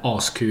 vi hade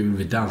askul,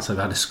 vi dansade,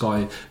 vi hade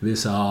skoj. Vi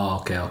sa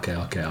okej,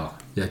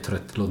 jag är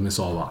trött, låt mig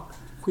sova.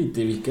 Skit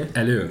i vilket.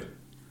 Eller hur?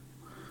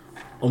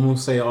 Om hon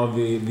säger att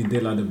vi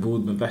delade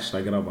bord med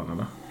värsta grabbarna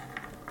då?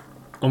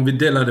 Om vi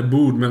delade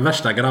bord med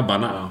värsta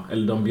grabbarna. Ja.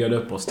 Eller de bjöd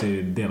upp oss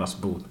till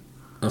deras bord.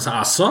 Jag sa: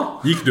 asså?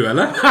 Gick du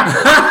eller?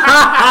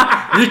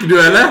 Gick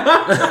du eller?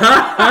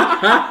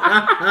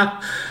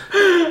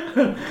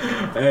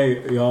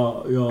 Ey,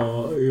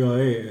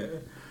 jag är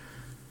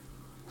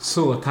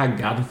så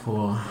taggad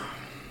på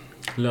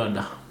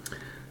lördag.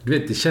 Du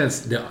vet, det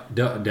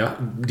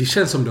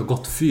känns som det har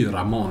gått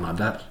 4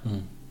 månader.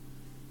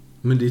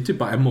 Men det är typ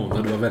bara en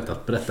månad du har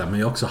väntat på detta. Men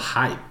jag är också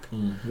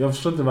hype. Jag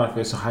förstår inte varför jag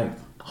är så hype.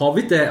 Har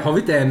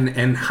vi inte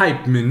en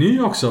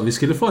hype-meny också? Vi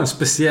skulle få en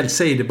speciell,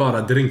 säg det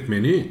bara,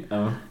 drinkmeny.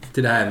 Ja.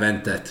 Till det här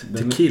eventet.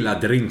 Tequila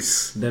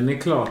drinks. Den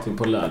är klar till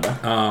på lördag.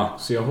 Ja.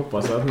 Så jag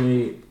hoppas att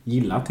ni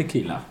gillar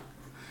tequila.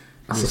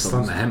 Alltså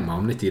stanna hemma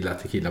om ni inte gillar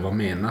tequila. Vad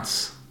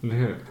menas? Eller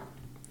hur?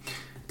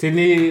 Till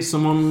ni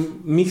som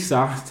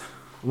har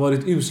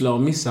varit usla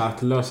och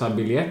missat lösa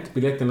biljett.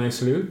 Biljetterna är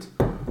slut.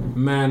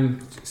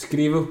 Men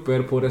skriv upp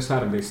er på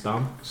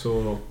reservlistan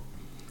så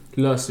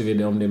löser vi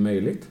det om det är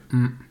möjligt.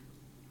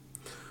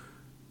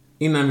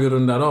 Innan vi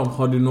rundar av,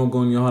 har du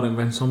någon jag har en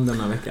vän som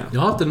denna vecka?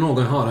 Jag har inte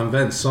någon jag har en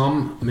vän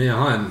som, men jag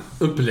har en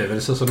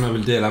upplevelse som jag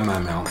vill dela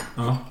med mig om.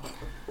 Ja.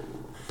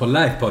 På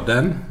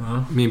livepodden,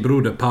 min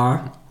broderpar,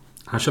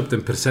 han köpte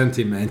en present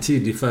till mig, en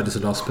tidig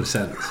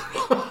födelsedagspresent.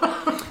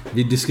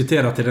 Vi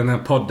diskuterat i den här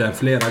podden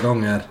flera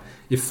gånger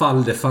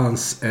ifall det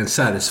fanns en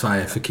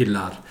Satisfyer för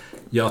killar.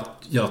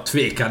 Jag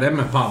tvekade,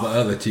 men Pav var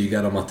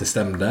övertygad om att det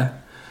stämde.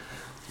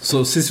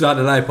 Så sist vi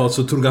hade iPod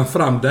så tog han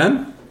fram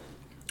den.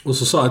 Och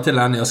så sa jag till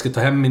honom, jag ska ta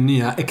hem min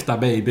nya äkta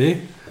baby,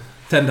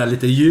 tända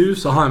lite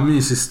ljus och ha en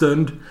mysig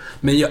stund.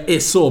 Men jag är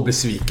så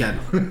besviken.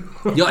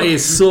 Jag är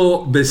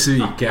så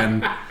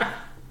besviken.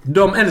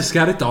 De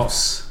älskar inte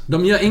oss.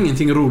 De gör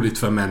ingenting roligt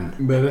för män.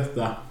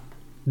 Berätta.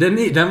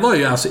 Den var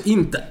ju alltså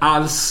inte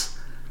alls...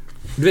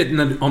 Du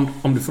vet,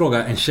 om du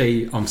frågar en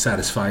tjej om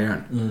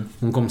Satisfyer,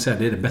 hon kommer säga att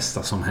det är det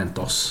bästa som hänt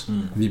oss.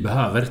 Vi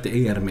behöver inte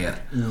er mer.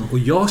 Och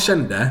jag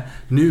kände,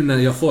 nu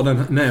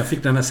när jag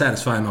fick den här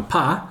Satisfyer av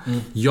Pa,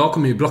 jag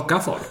kommer ju blocka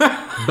folk.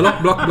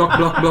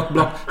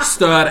 Block.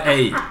 Stör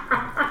ej.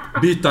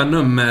 Byta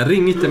nummer,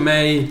 ring inte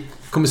mig.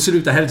 Kommer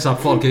sluta hälsa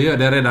på folk, jag gör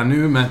det redan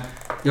nu, men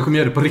jag kommer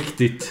göra det på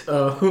riktigt.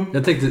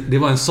 Jag tänkte, det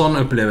var en sån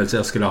upplevelse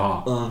jag skulle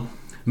ha.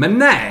 Men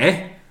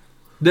nej,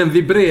 den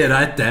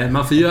vibrerar inte.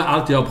 Man får göra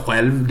allt jobb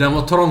själv. Den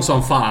var trång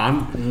som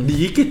fan. Det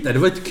gick inte, det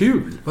var inte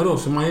kul. Vadå,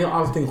 så man gör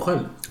allting själv?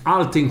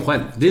 Allting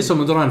själv. Det är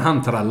som att dra en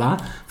handtralla.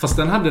 Fast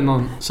den hade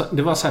någon...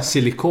 Det var så här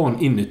silikon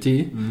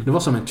inuti. Det var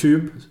som en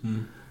tub.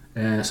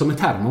 Som en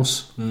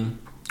termos.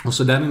 Och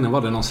så där inne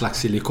var det någon slags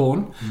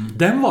silikon.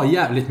 Den var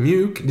jävligt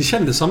mjuk. Det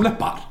kändes som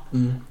läppar.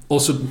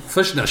 Och så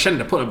först när jag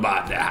kände på det,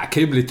 bara, det här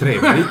kan ju bli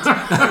trevligt.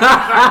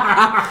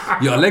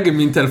 Jag lägger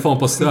min telefon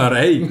på stör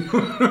ej.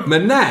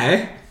 Men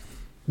nej,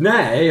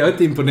 jag är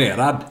inte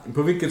imponerad.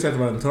 På vilket sätt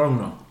var den trång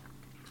då?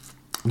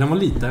 Den var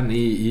liten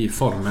i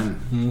formen.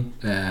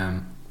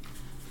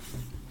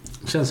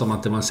 Känns som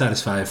att det var en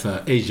Satisfyer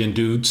för Asian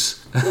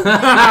dudes.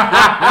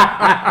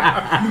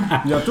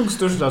 Jag tog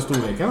största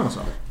storleken alltså.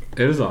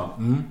 Är det så?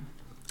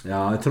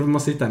 Ja, jag tror vi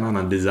måste hitta en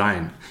annan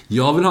design.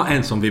 Jag vill ha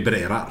en som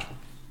vibrerar.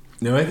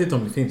 Jag vet inte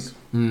om det finns.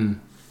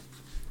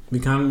 Vi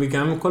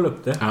kan kolla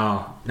upp det.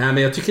 Ja. Nej,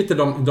 men jag tycker inte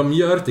de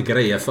gör inte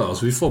grejer för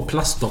oss. Vi får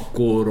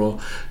plastdockor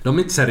och de är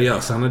inte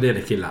seriösa när det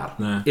är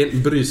killar.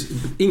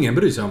 Ingen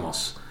bryr sig om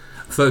oss.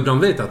 För de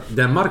vet att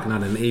den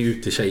marknaden är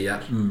ute till tjejer.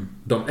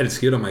 De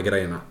älskar ju de här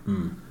grejerna.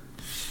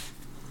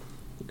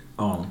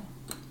 Ja,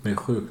 det är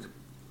sjukt.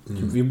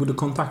 Vi borde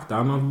kontakta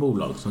annat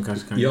bolag som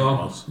kanske kan hjälpa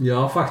oss.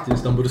 Ja,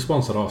 faktiskt. De borde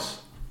sponsra oss.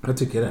 Jag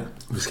tycker det.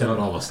 Vi ska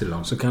höra av oss till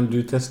dem. Så kan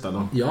du testa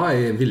dem. Jag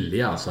är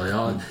villig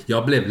alltså.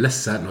 Jag blev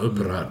ledsen och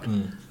upprörd.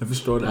 Jag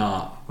förstår det.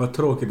 Ja. Vad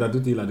tråkigt att du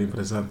gillar din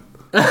present.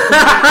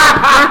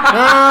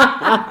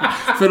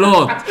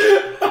 Förlåt.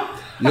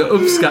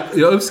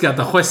 Jag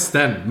uppskattar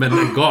gesten, men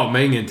det gav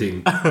mig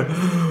ingenting.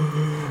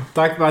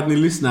 Tack för att ni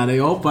lyssnade.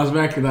 Jag hoppas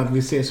verkligen att vi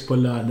ses på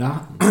lördag.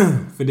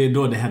 För det är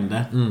då det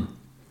händer.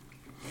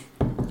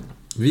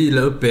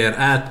 Vila upp er,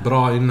 ät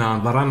bra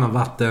innan, varannan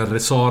vatten,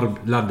 Resorb,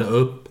 ladda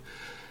upp.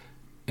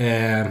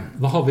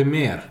 Vad har vi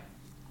mer?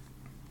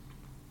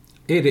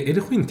 Är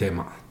det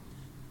skintema?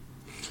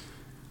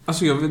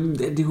 Alltså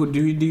det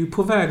är ju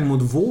på väg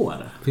mot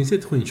vår. Finns det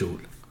ett skinnkjol?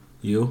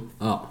 Jo.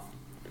 Ja.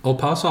 Och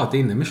Pa sa att det är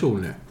inne med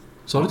kjol nu.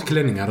 Så har du inte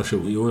klänningar och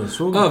kjol? Jo, jag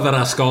såg.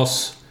 Överraska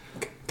oss.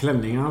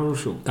 Klänningar och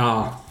kjol.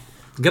 Ja.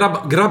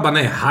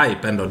 Grabbarna är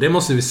hype ändå, det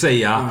måste vi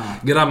säga.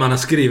 Grabbarna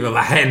skriver,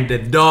 vad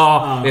händer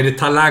då? Är det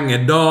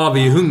talanger då?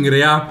 Vi är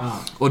hungriga.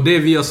 Och det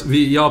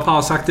jag och Pa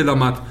har sagt till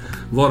dem att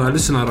våra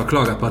lyssnare har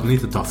klagat på att ni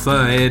inte tar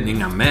för er,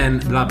 inga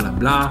män, bla bla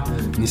bla.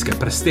 Ni ska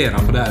prestera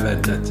på det här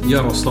eventet.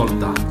 Gör oss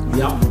stolta.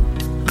 Ja.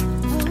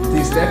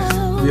 Tills dess,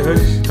 vi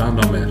hörs. Ta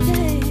hand om er.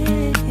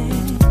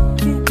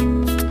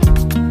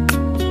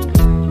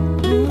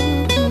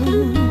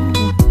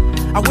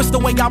 I wish the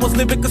way I was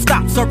living could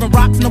stop serving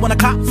rocks, knowing the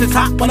cops is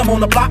hot when I'm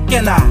on the block.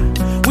 And I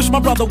wish my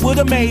brother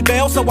would've made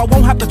bail so I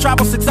won't have to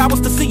travel 6 hours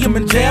to see him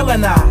in jail.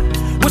 And I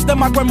wish that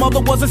my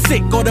grandmother wasn't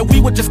sick, or that we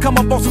would just come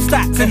up on some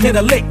stacks and hit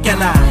a lick.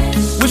 And I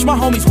wish my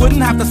homies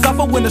wouldn't have to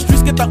suffer when the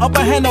streets get the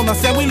upper hand on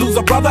us and we lose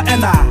a brother.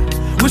 And I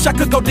wish I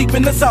could go deep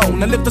in the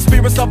zone and lift the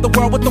spirits of the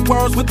world with the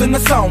words within the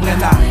song.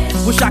 And I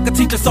wish I could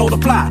teach a soul to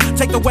fly,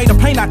 take the weight of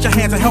pain out your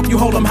hands and help you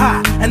hold them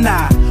high. And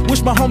I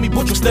wish my homie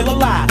Butch was still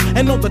alive,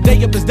 and on the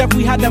day of his death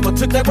we had never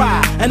took that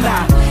ride. And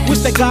I wish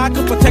that God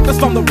could protect us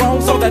from the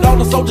wrong, so that all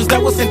the soldiers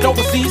that were sent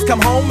overseas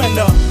come home. And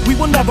we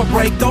will never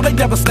break, though they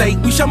devastate.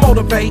 We shall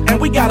motivate,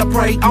 and we gotta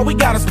pray, all we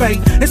gotta spay.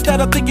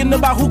 Instead of thinking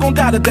about who gon'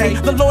 die today,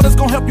 the Lord is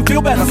gon' help you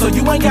feel better, so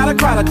you ain't gotta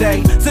cry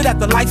today. Sit at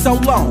the light so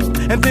long,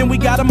 and then we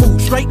gotta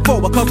move straight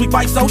forward, cause we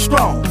fight so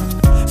strong.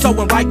 So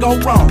when right go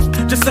wrong,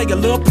 just say a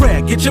little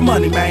prayer, get your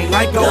money, man,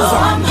 life goes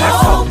on.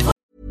 Let's hope.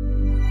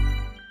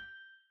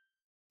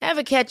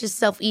 Ever catch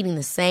yourself eating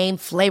the same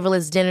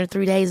flavorless dinner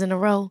 3 days in a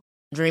row?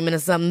 Dreaming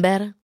of something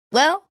better?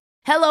 Well,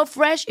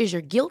 HelloFresh is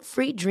your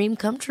guilt-free dream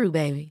come true,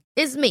 baby.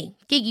 It's me,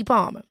 Keke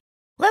Palmer.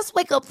 Let's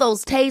wake up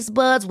those taste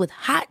buds with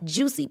hot,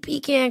 juicy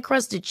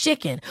pecan-crusted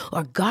chicken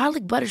or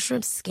garlic butter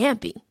shrimp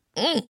scampi.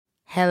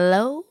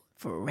 Hello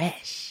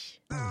Fresh.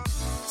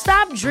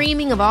 Stop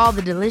dreaming of all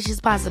the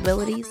delicious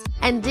possibilities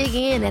and dig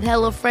in at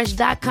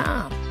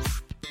HelloFresh.com.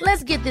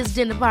 Let's get this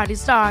dinner party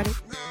started.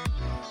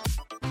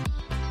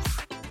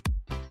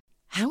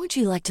 How would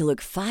you like to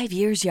look 5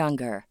 years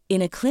younger?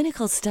 In a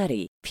clinical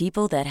study,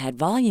 People that had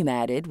volume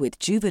added with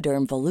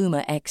Juvederm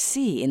Voluma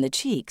XC in the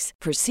cheeks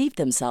perceived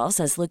themselves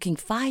as looking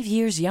 5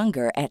 years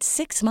younger at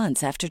 6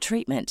 months after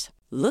treatment.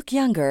 Look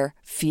younger,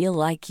 feel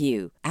like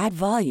you. Add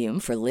volume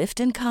for lift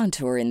and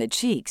contour in the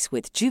cheeks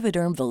with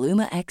Juvederm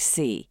Voluma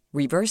XC.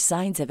 Reverse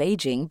signs of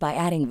aging by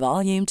adding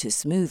volume to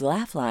smooth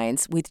laugh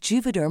lines with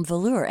Juvederm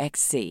Volure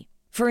XC.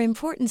 For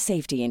important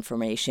safety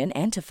information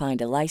and to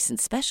find a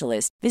licensed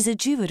specialist, visit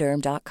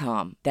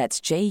Juvederm.com.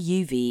 That's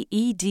JUVEDERM.com.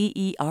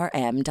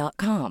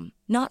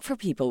 Not for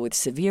people with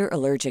severe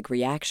allergic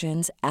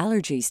reactions,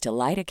 allergies to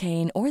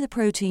lidocaine, or the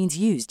proteins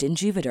used in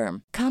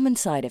Juvederm. Common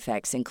side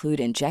effects include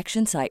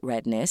injection site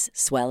redness,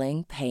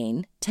 swelling,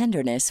 pain,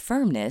 tenderness,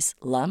 firmness,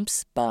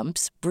 lumps,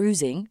 bumps,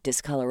 bruising,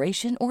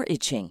 discoloration, or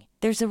itching.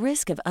 There's a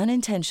risk of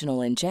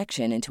unintentional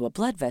injection into a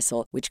blood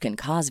vessel, which can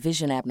cause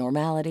vision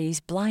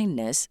abnormalities,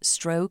 blindness,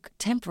 stroke,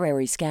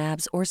 temporary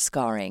scabs, or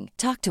scarring.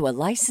 Talk to a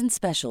licensed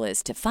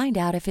specialist to find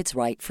out if it's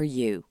right for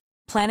you.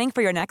 Planning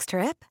for your next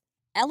trip?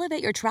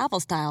 Elevate your travel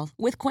style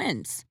with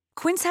Quince.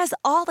 Quince has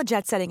all the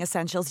jet-setting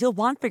essentials you'll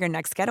want for your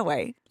next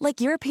getaway,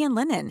 like European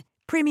linen,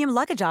 premium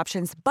luggage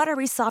options,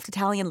 buttery soft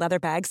Italian leather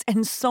bags,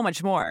 and so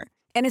much more.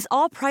 And is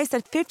all priced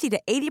at 50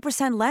 to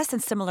 80% less than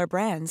similar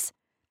brands.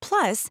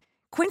 Plus,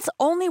 Quince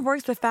only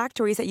works with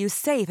factories that use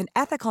safe and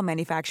ethical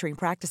manufacturing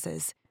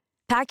practices.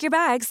 Pack your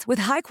bags with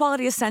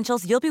high-quality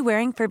essentials you'll be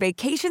wearing for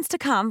vacations to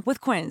come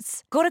with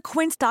Quince. Go to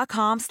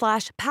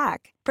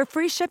quince.com/pack for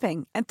free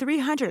shipping and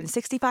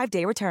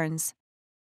 365-day returns.